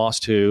shouldn't have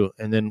lost to,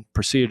 and then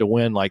proceeded to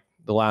win like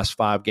the last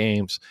 5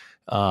 games,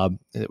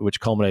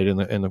 which culminated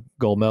in the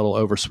gold medal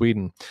over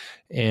Sweden.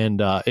 And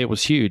it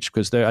was huge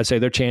because I'd say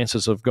their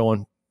chances of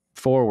going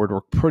forward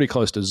were pretty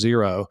close to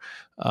 0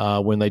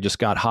 when they just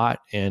got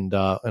hot and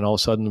all of a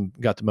sudden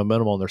got the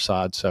momentum on their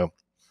side. So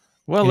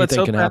let's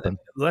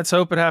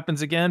hope it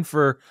happens again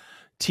for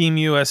Team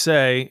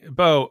USA.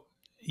 Beau,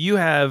 you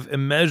have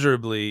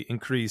immeasurably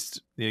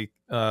increased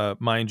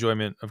my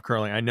enjoyment of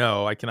curling. I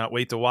know. I cannot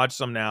wait to watch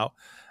some now,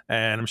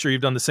 and I'm sure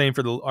you've done the same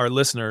for our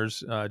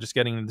listeners. Just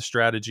getting the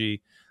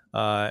strategy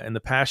and the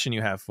passion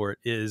you have for it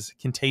is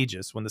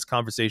contagious. When this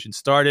conversation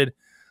started,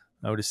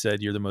 I would have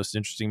said you're the most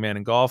interesting man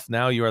in golf.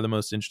 Now you are the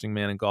most interesting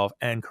man in golf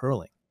and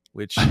curling,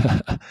 which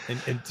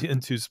in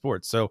 2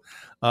 sports. So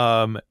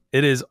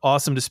it is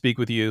awesome to speak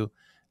with you.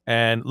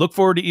 And look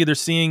forward to either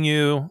seeing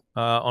you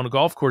on a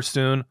golf course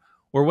soon,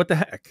 or what the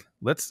heck,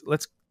 let's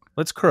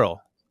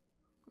curl.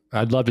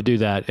 I'd love to do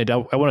that. And I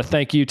want to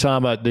thank you,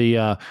 Tom. I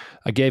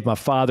gave my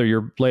father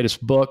your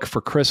latest book for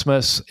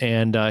Christmas,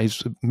 and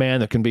he's a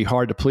man that can be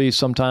hard to please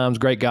sometimes.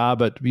 Great guy,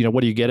 but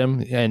what do you get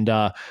him? And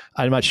I'm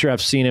not sure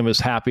I've seen him as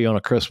happy on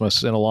a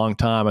Christmas in a long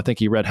time. I think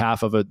he read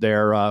half of it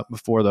there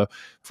before the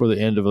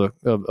end of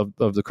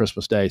the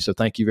Christmas day. So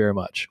thank you very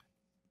much,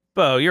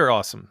 Beau. You're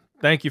awesome.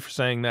 Thank you for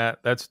saying that.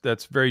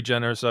 That's very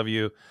generous of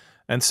you.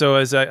 And so,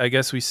 as I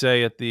guess we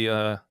say at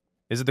the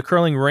is it the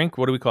curling rink?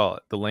 What do we call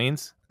it? The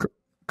lanes?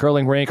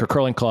 Curling rink or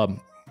curling club.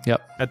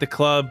 Yep. At the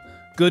club,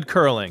 good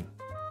curling.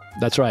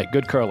 That's right.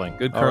 Good curling.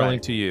 Good curling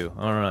to you.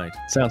 All right.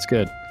 Sounds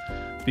good.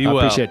 Be well.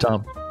 I appreciate it,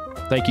 Tom.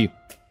 Thank you.